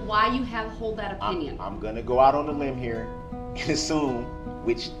asking you why you hold that opinion. I'm gonna go out on the limb here and assume,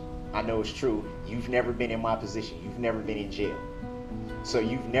 which I know is true, you've never been in my position. You've never been in jail. So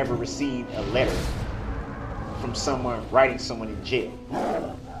you've never received a letter from someone writing someone in jail.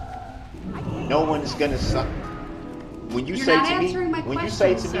 No one is gonna. When you You're say not to me, answering my when question,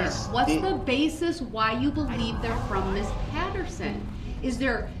 you say to sir. me, What's the basis why you believe they're from Miss Patterson? Is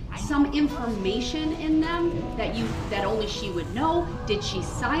there some information in them that only she would know? Did she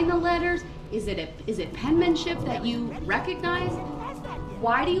sign the letters? Is it penmanship that you recognize?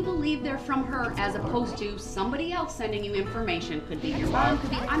 Why do you believe they're from her as opposed to somebody else sending you information? Could be your mom, could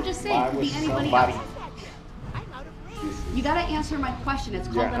be, I'm just saying, why could be was anybody somebody? else. You gotta answer my question. It's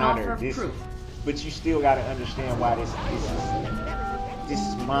Your called an Honor, offer of this- proof. But you still got to understand why this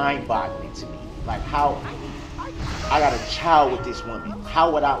is mind-boggling to me. Like how I got a child with this woman.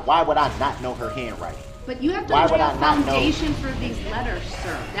 Why would I not know her handwriting? But you have to Why lay would a I not know? foundation for these letters,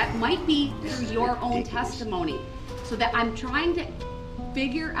 sir. That might be This through is your own ridiculous. testimony. So that I'm trying to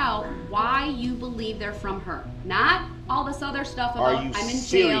figure out why you believe they're from her. Not all this other stuff Are about you I'm in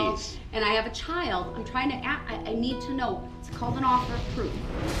jail serious? and I have a child. I'm trying to I need to know. It's called an offer of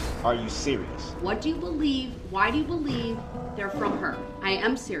proof. Are you serious? What do you believe? Why do you believe they're from her? I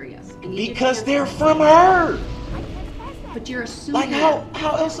am serious. I need you to Because answer. they're from her. But you're assuming Like that.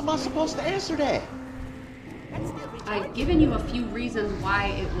 how else am I supposed to answer that? I've given you a few reasons why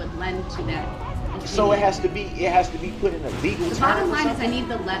it would lend to that. So opinion. it has to be put in a legal The term. bottom or line is I something? need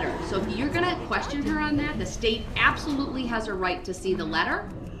the letter. So if you're gonna question her on that, the state absolutely has a right to see the letter.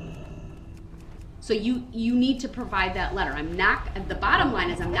 So you need to provide that letter. The bottom line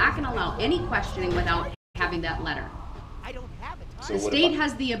is I'm not gonna allow any questioning without having that letter. So The what state about-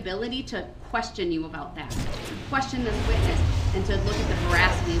 has the ability to question you about that, to question this witness, and to look at the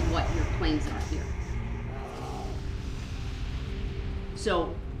veracity of what your claims are here.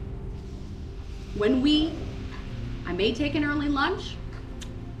 So I may take an early lunch.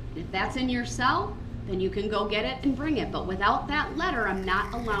 If that's in your cell, then you can go get it and bring it. But without that letter, I'm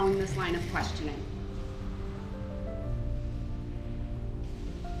not allowing this line of questioning.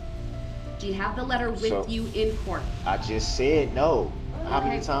 Do you have the letter with So- you in court? I just said no. How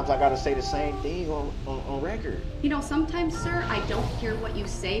many Okay. times I gotta say the same thing on record? You know, sometimes, sir, I don't hear what you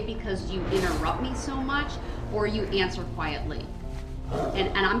say because you interrupt me so much or you answer quietly. And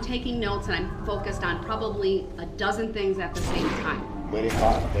I'm taking notes and I'm focused on probably a dozen things at the same time. But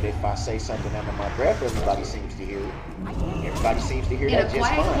if I say something under my breath, everybody seems to hear it. Everybody seems to hear In that a just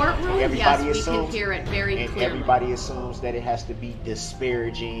quiet fine. courtroom, Everybody yes, we can assumes, hear it very and clearly. everybody assumes that it has to be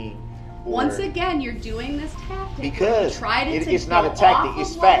disparaging. Or, Once again, you're doing this tactic. Because where you it's not a go tactic, off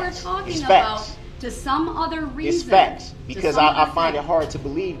it's of what facts. We're talking It's about facts. to some other reason. It's facts. to Because some I other find thing. it hard to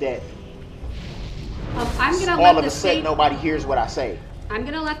believe that I'm gonna all let of the a sudden state. nobody hears what I say. I'm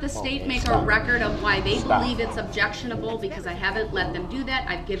gonna let the state man, make a stop. record of why they Stop. believe it's objectionable because I haven't let them do that.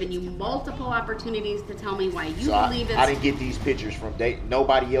 I've given you multiple opportunities to tell me why you So believe I it's. didn't get these pictures from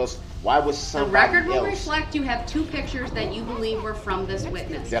nobody else. Why was The somebody record will else reflect you have 2 pictures that you believe were from this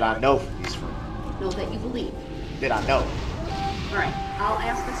witness. that I know is from? No, that you believe. That I know. All right, I'll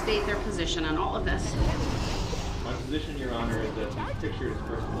ask the state their position on all of this. My position, Your Honor, is that these pictures,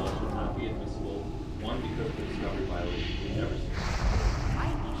 first of all, should not be admissible. One, because of the discovery violation we've never seen.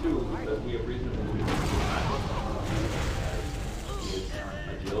 Two, because we have reason to believe that was on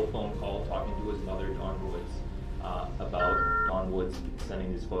a jail phone call talking to his mother, Dawn Woods, about Dawn Woods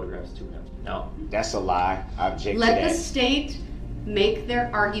sending these photographs to him. Now, That's a lie. I object to Let the that. state make their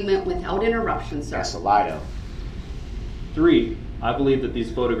argument without interruption, sir. That's a lie, though. 3, I believe that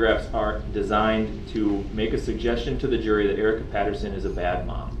these photographs are designed to make a suggestion to the jury that Erica Patterson is a bad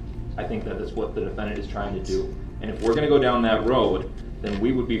mom. I think that is what the defendant is trying to do. And if we're going to go down that road, then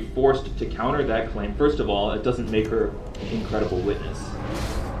we would be forced to counter that claim. First of all, it doesn't make her an incredible witness,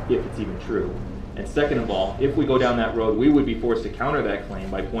 if it's even true. And second of all, if we go down that road, we would be forced to counter that claim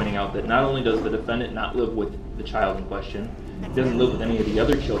by pointing out that not only does the defendant not live with the child in question, he doesn't live with any of the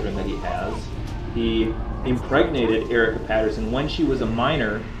other children that he has. He impregnated Erica Patterson when she was a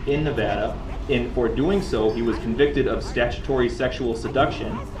minor in Nevada, and for doing so, he was convicted of statutory sexual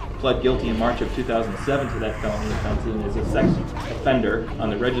seduction, pled guilty in March of 2007 to that felony offense, and is a sex offender on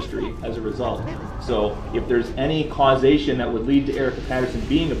the registry as a result. So if there's any causation that would lead to Erica Patterson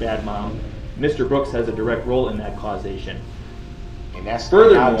being a bad mom, Mr. Brooks has a direct role in that causation. And that's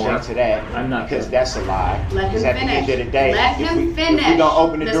Furthermore, I object to that. I'm not because done. that's a lie. Let him Because at the finish. end of the day, Let if him we finish, gonna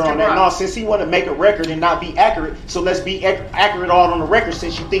open the door Mr. on that, no, Brooks. since he want to make a record and not be accurate, so let's be accurate all on the record.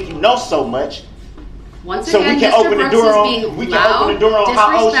 Since you think you know so much, Once so again, we can Mr. open the Brooks door is on. being We can loud, open the door on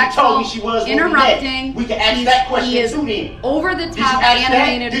how old she told me she was when we met. interrupting. We can ask He's- that question he is too. Then over the Did you top, ask that?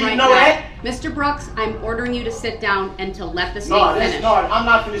 animated Did you right know now. that? Mr. Brooks, I'm ordering you to sit down and to let the state no, finish. that's not. I'm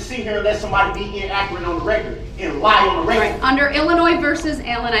not going to sit here and let somebody be inaccurate on the record and lie on the record. Right. Under Illinois versus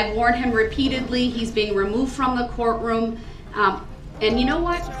Allen, I've warned him repeatedly. He's being removed from the courtroom. And you know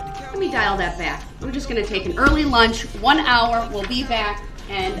what? Let me dial that back. We're just going to take an early lunch, 1 hour. We'll be back.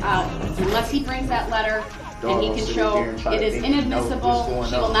 And unless he brings that letter and he can show it is inadmissible,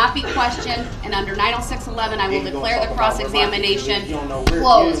 she will not be questioned. And under 906.11, I will declare the cross-examination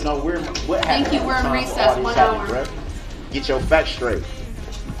closed. Thank you. We're in recess. 1 hour. Get your facts straight.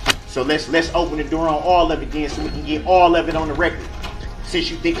 So let's open the door on all of it again, so we can get all of it on the record.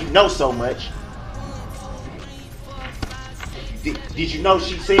 Since you think you know so much. Did you know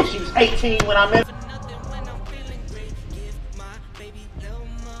she said she was 18 when I met her?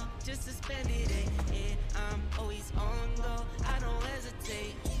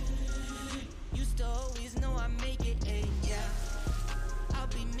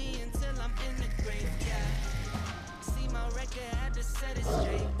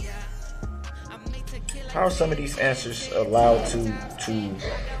 How are some of these answers allowed to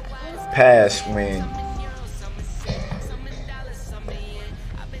pass when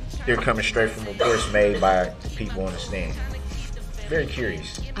they're coming straight from reports made by people on the stand? Very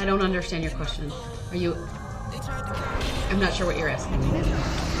curious. I don't understand your question. Are you... I'm not sure what you're asking.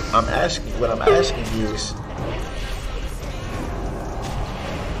 What I'm asking you is,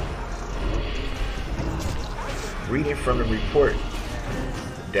 reading from the report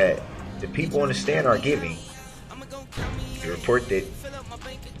that the people on the stand are giving, the report that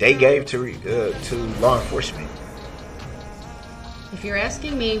they gave to law enforcement. If you're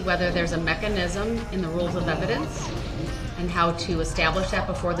asking me whether there's a mechanism in the rules of evidence and how to establish that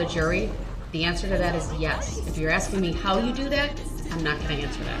before the jury, the answer to that is yes. If you're asking me how you do that, I'm not going to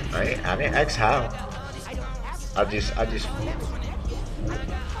answer that. I didn't ask how. I just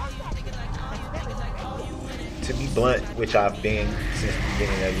to be blunt, which I've been since the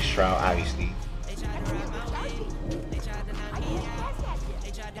beginning of this trial, obviously.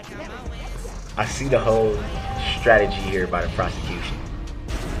 I see the whole strategy here by the prosecution.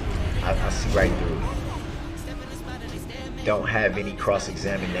 I see right through it. Don't have any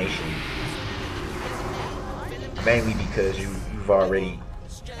cross-examination, mainly because you've already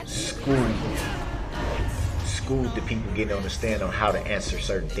schooled the people getting on the stand on how to answer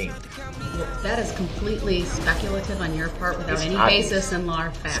certain things. Well, that is completely speculative on your part without It's any obvious. basis in law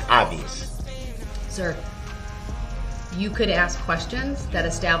or fact. It's obvious. Sir, you could ask questions that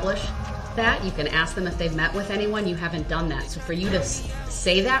establish that. You can ask them if they've met with anyone. You haven't done that. So for you to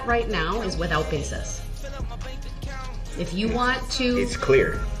say that right now is without basis. If you want to... It's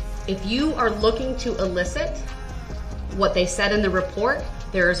clear. If you are looking to elicit what they said in the report,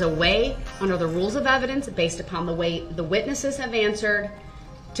 there is a way under the rules of evidence based upon the way the witnesses have answered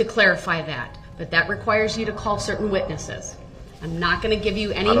to clarify that. But that requires you to call certain witnesses. I'm not going to give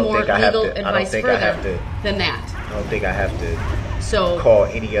you any more legal advice further than that. I don't think I have to So call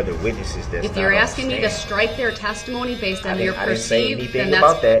any other witnesses that's if you're asking me to strike their testimony based on your I didn't say perceived, anything then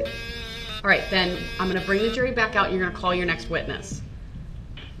about that's... that. All right, then I'm going to bring the jury back out and you're going to call your next witness.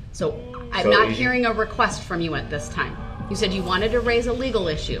 So I'm not hearing a request from you at this time. You said you wanted to raise a legal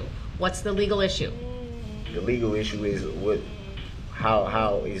issue. What's the legal issue? The legal issue is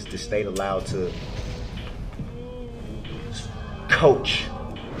how is the state allowed to coach.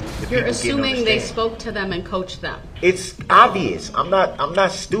 the You're people assuming getting on the they stand. spoke to them and coached them. It's obvious. I'm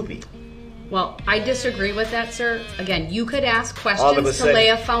not stupid. Well, I disagree with that, sir. Again, you could ask All of a questions to sudden, lay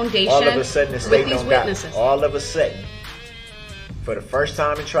a foundation all of a sudden the with state these don't got. witnesses. All of a sudden, for the first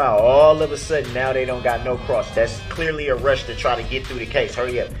time in trial, all of a sudden now they don't got no cross. That's clearly a rush to try to get through the case.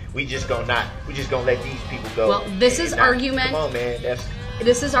 Hurry up. We just gonna let these people go. Well, this is And not- argument. Come on, man.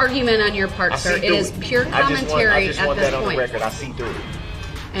 This is argument on your part, I sir. see It through is pure I just commentary want at that this on point. the record. I see through it.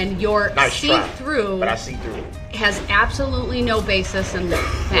 And your Nice try, see-through but I see through it. has absolutely no basis in Yeah,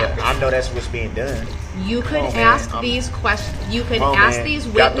 fact. I know that's what's being done. You could Come on, man. ask these questions. You could Come on, ask man. these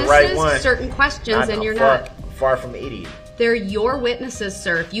Got the right witnesses one. certain questions, and you're far, not. far from the idiot. They're your witnesses,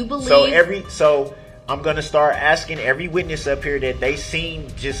 sir. If you believe. So I'm gonna start asking every witness up here that they seem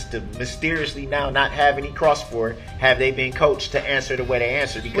just to mysteriously now not have any cross for. Have they been coached to answer the way they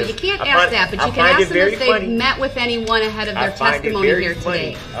answer? Because Well, you can't I ask find- that, but I you can find ask it them very if they've funny. met with anyone ahead of I their find it testimony very here funny.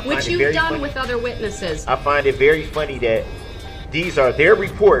 today, I find which it you've very done funny. with other witnesses. I find it very funny that these are their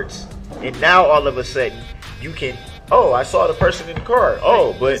reports, and now all of a sudden you can. Oh, I saw the person in the car.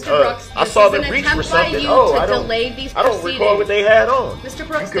 Oh, but Mr. Brooks, I this saw is them an reach attempt for by something. you Oh, to I don't. delay these I don't recall proceedings. what they had on. Mr.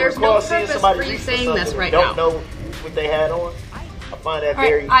 Brooks, You can there's recall no seeing purpose somebody for you reach saying something this and right don't now. know what they had on. I find that All right,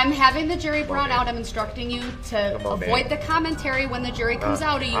 very. I'm having the jury brought out. I'm instructing you to Come on, avoid man. the commentary when the jury comes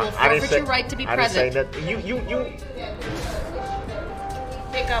out, or you will I didn't forfeit say- your right to be I present. didn't say nothing. You.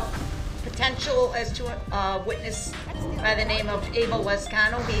 Pick up potential as to a witness by the name of Abel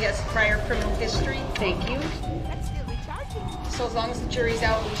Lescano. He has prior criminal history. Thank you. So as long as the jury's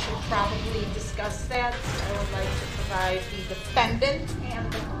out, we should probably discuss that. I would like to provide the defendant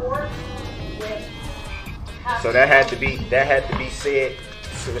and the court with. So that had to be said.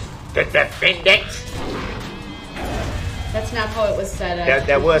 So the defendant. That's not how it was said.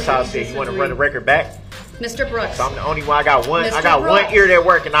 That was how I said. You want to run the record back? Mr. Brooks. So I'm the only one. I got one. I Mr. got one Brooks. ear that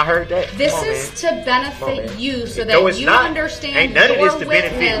work, and I heard that. This Come on, is man. to benefit man. you so No, that it's you not. understand Ain't none of your this to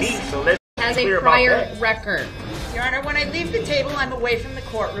benefit witness me. So let's has be a clear about prior that. record. Your Honor, when I leave the table, I'm away from the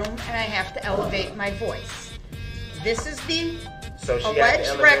courtroom and I have to elevate my voice. This is the So she had to alleged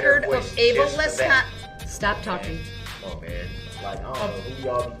elevate her record voice of Abel just for Lescano. that. Stop talking. Oh man, like I don't know who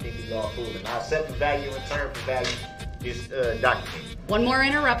y'all be thinking y'all fooling. I accept the value in return for value is documented. One more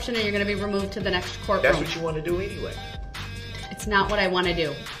interruption and you're going to be removed to the next courtroom. That's what you want to do anyway. It's not what I want to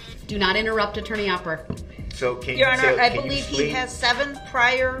do. Do not interrupt Attorney Opera. So can Your you Honor, tell? I can you believe he explain? has 7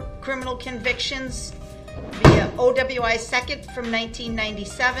 prior criminal convictions via OWI 2nd from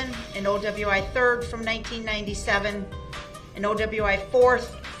 1997, an OWI 3rd from 1997, an OWI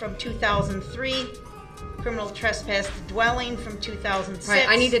 4th from 2003, criminal trespass to dwelling from 2006. All right,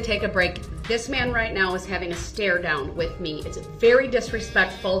 I need to take a break. This man right now is having a stare down with me. It's very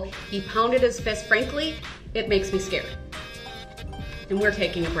disrespectful. He pounded his fist. Frankly, it makes me scared. And we're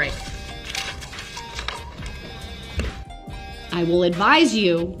taking a break. I will advise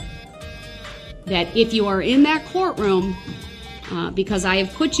you that if you are in that courtroom, because I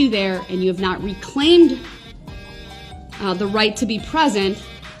have put you there and you have not reclaimed the right to be present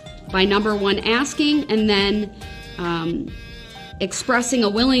by number one, asking and then expressing a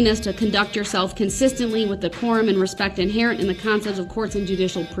willingness to conduct yourself consistently with decorum and respect inherent in the concepts of courts and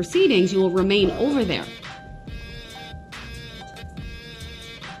judicial proceedings, you will remain over there.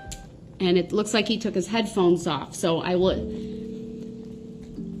 And it looks like he took his headphones off, so I will.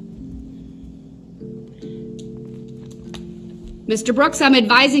 Mr. Brooks, I'm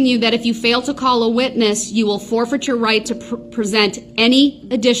advising you that if you fail to call a witness, you will forfeit your right to present any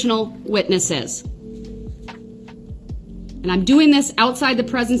additional witnesses. And I'm doing this outside the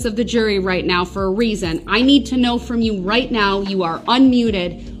presence of the jury right now for a reason. I need to know from you right now, you are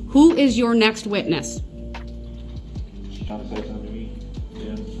unmuted, who is your next witness? She's trying to say something to me.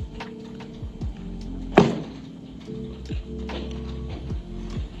 Yeah.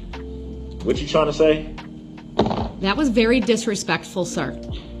 What you trying to say? That was very disrespectful, sir.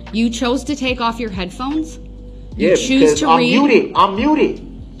 You chose to take off your headphones? Yeah, choose because to I'm read? muted. I'm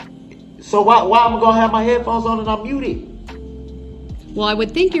muted. So why am I gonna have my headphones on and I'm muted? Well, I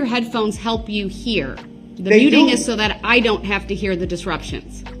would think your headphones help you hear. The They muting do. is so that I don't have to hear the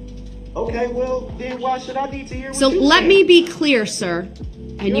disruptions. Okay, well then why should I need to hear what So you let saying? me be clear, sir.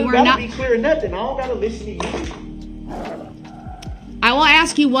 And you don't are gotta not. be clear or nothing. I don't gotta listen to you. I will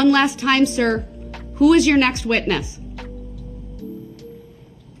ask you one last time, sir. Who is your next witness?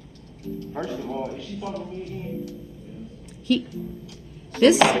 First of all, is she talking to me again? He. So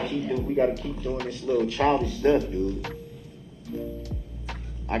This. we gotta keep doing this little childish stuff, dude.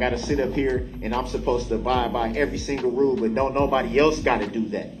 I gotta sit up here and I'm supposed to abide by every single rule, but don't nobody else gotta do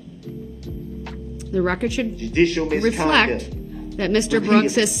that. The record should Judicial misconduct. reflect that Mr. Repeatedly.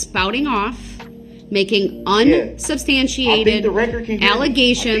 Brooks is spouting off, making I think unsubstantiated the record can hear me.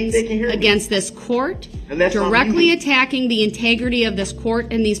 allegations I think they can hear me. against this court, Unless I'm directly muted. attacking the integrity of this court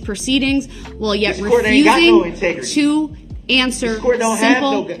and these proceedings, while yet This court ain't got no refusing integrity. to answer This court don't have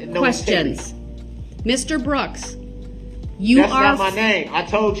simple no questions. Mr. Brooks, you That's are not my name. I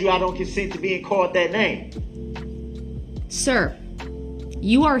told you I don't consent to being called that name. Sir,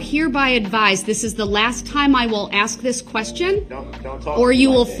 you are hereby advised this is the last time I will ask this question, Don't talk or to me you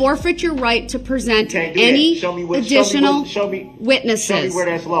like will that. forfeit your right to present Can't do that. any Show me what- additional show me witnesses, where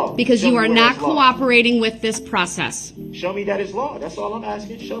that's law. because Show you me are where not that's law. cooperating with this process. Show me that it's law. That's all I'm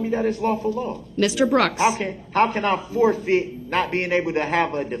asking. Show me that it's lawful law. Mr. Brooks, How can I forfeit not being able to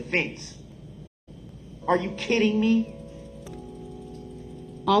have a defense? Are you kidding me?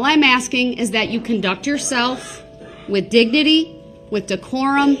 all I'm asking is that you conduct yourself with dignity, with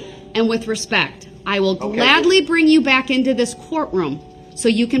decorum, and with respect. I will Okay. gladly bring you back into this courtroom so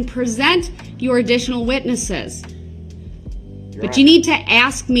you can present your additional witnesses. Your But you Honor, need to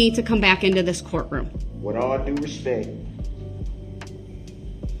ask me to come back into this courtroom. with all due respect,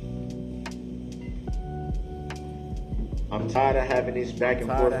 I'm tired of having this back and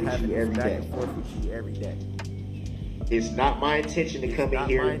forth with you every day. It's not my intention to come in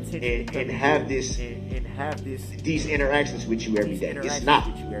here and have these interactions with you every day. It's not.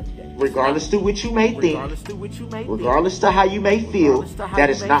 Regardless to what you may think, regardless to how you may feel, that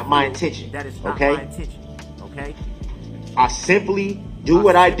is not my intention. Okay? I simply do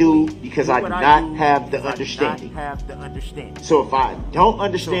what I do because I do not have the understanding. So if I don't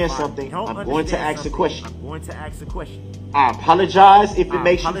understand something, I'm going to ask a question. I apologize if it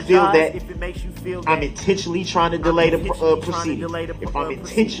makes you feel that I'm intentionally trying to delay the proceeding. If I'm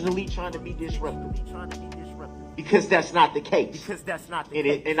intentionally trying to be disruptive. Because that's not the case.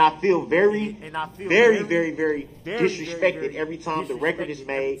 And I feel very disrespected every time the record is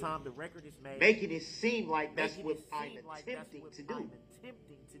made, making it seem like that's what I'm attempting to do.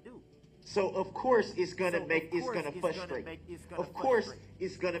 So of course it's gonna frustrate. Of course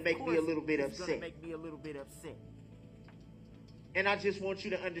it's gonna make me a little bit upset. And I just want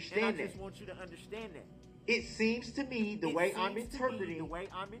you to understand that. It seems to me the way I'm interpreting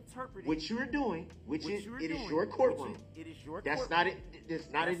what you're doing, which is it is your courtroom. That's not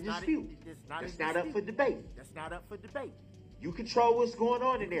a dispute. That's not up for debate. You control what's going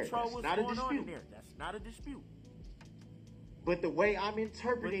on in there. That's not a dispute. But the way I'm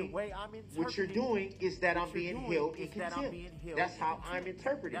interpreting what you're doing is that I'm being held in contempt. That's how I'm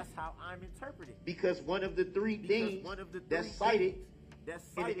interpreting. Because one of the three things that's cited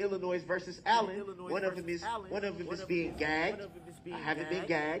in the Illinois versus Allen, one of them is being gagged. I haven't been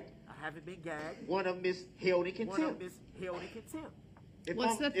gagged. One of them is held in contempt.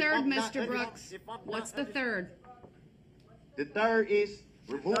 What's the third, Mr. Brooks? What's the third? The third is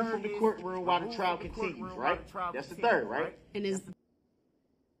removed from the courtroom while the trial continues, right? That's the third, right? And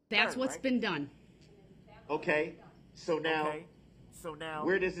that's what's been done. Okay. So now,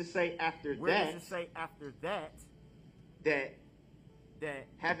 where does it say after that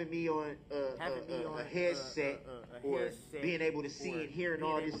having me on a headset or being able to see and hear and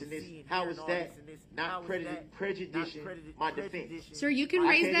all this and this, how is that not prejudicing my defense? Sir, you can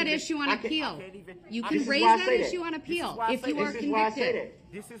raise that issue on appeal. You can This is raise why I that say that. issue on appeal if you are This is why I say convicted.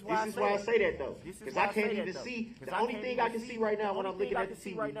 that. This is why I say that though, because I can't even see. The only thing I can see right now when I'm looking at the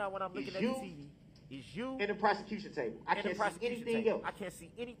TV is you and the prosecution table. I can't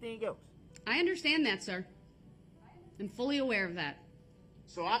see anything else. I understand that, sir. I'm fully aware of that.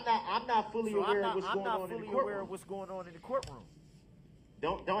 So I'm not fully aware of what's going on in the courtroom.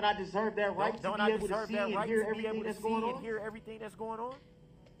 Don't I deserve that right to be able to see and hear everything that's going on?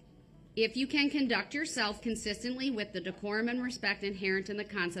 If you can conduct yourself consistently with the decorum and respect inherent in the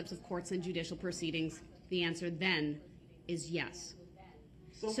concepts of courts and judicial proceedings, the answer then is yes.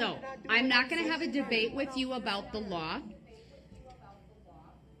 So, I'm not going to have a debate with you about the law.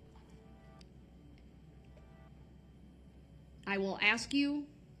 I will ask you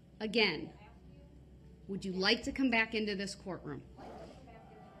again, would you like to come back into this courtroom?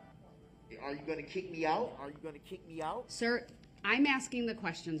 Are you going to kick me out? Sir, I'm asking the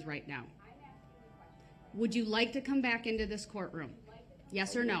questions right now. Would you like to come back into this courtroom?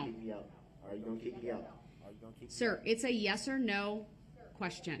 Yes or no? Are you going to kick me out? Sir, it's a yes or no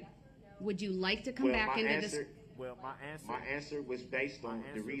question. Would you like to come back into this? My answer was based on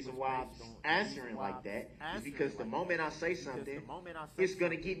the reason why I'm answering like that is because the moment I say something, it's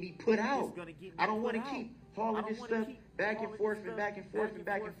going to get me put out. I don't want to keep hauling this stuff back and forth and back and forth and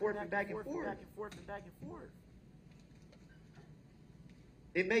back and forth and back and forth.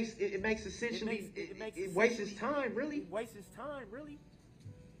 It makes essentially it wastes his time, really. Wastes his time, really.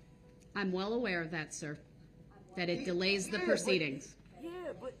 I'm well aware of that, sir. That it delays the proceedings.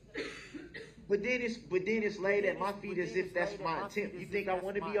 But then it's laid at my feet as if that's my attempt. You think I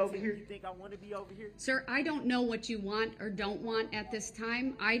want to be over here? Sir, I don't know what you want or don't want at this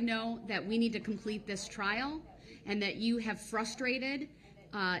time. I know that we need to complete this trial and that you have frustrated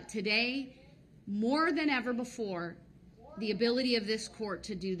today more than ever before the ability of this court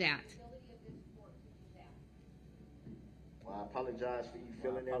to do that. Well, I apologize for you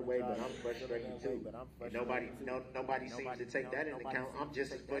feeling that way, but I'm frustrated too. And nobody seems to take that into account. I'm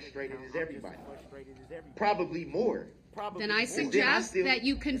just as frustrated as everybody. Probably more. Then I suggest that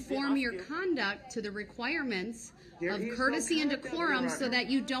you conform your conduct to the requirements of courtesy and decorum so that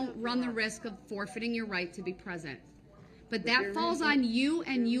you don't run the risk of forfeiting your right to be present. But that falls on you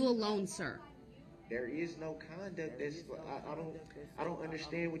and you alone, sir. There is no conduct. I don't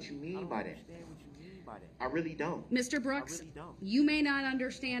understand what you mean by that. I really don't. Mr. Brooks, you may not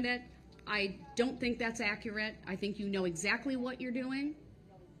understand it. I don't think that's accurate. I think you know exactly what you're doing.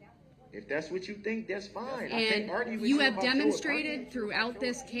 If that's what you think, that's fine. I And can't argue with you you have about your demonstrated opinion. throughout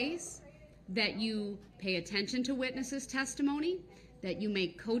this case that you pay attention to witnesses' testimony, that you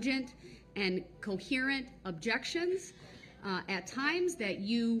make cogent and coherent objections. At times that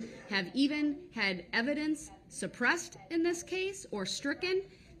you have even had evidence suppressed in this case or stricken.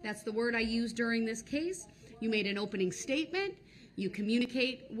 That's the word I used during this case. You made an opening statement. You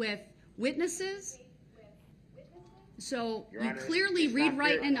communicate with witnesses. So Your you Honor, clearly it's read, not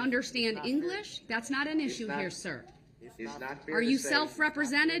write, fair. and understand English. That's not an issue not- here, sir. It's not fair Are to you say-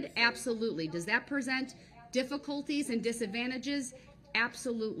 self-represented? Absolutely. Does that present difficulties and disadvantages?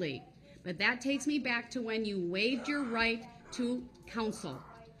 Absolutely. But that takes me back to when you waived your right to counsel.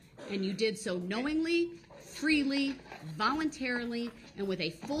 And you did so knowingly, freely, voluntarily, and with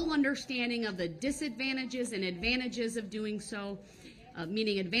a full understanding of the disadvantages and advantages of doing so,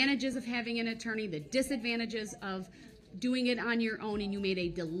 meaning advantages of having an attorney, the disadvantages of doing it on your own, and you made a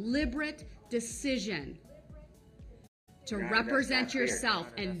deliberate decision to Your Honor, represent that's not fair. yourself,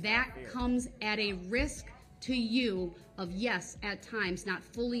 and that comes at a risk to you of, yes, at times not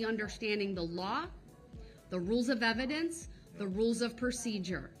fully understanding the law, the rules of evidence, the rules of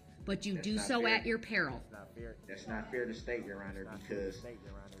procedure, but you do not so fair. at your peril. That's not fair to state, Your Honor, because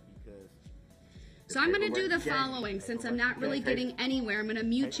So I'm going to do the following. Since I'm not really getting anywhere, I'm going to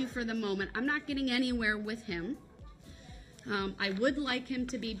mute you for the moment. I'm not getting anywhere with him. I would like him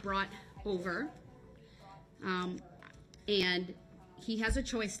to be brought over, and he has a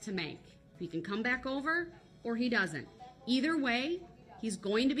choice to make. He can come back over or he doesn't. Either way, he's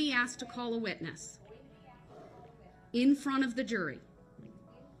going to be asked to call a witness in front of the jury.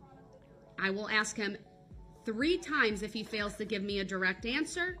 I will ask him 3 times if he fails to give me a direct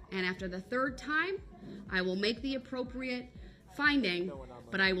answer, and after the 3rd time, I will make the appropriate finding,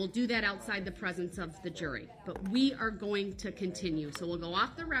 but I will do that outside the presence of the jury. But we are going to continue. So we'll go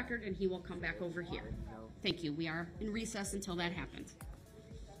off the record and he will come back over here. Thank you. We are in recess until that happens.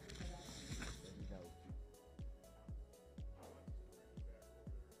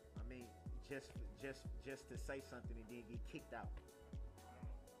 I mean, just to say something and then get kicked out.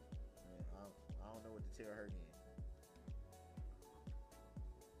 I don't know what to tell her then.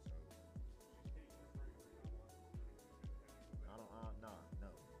 No.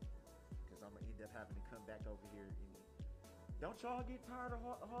 Because I'm gonna end up having to come back over here. Don't y'all get tired of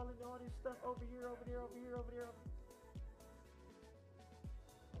hauling all this stuff over here, over there, over here, over there?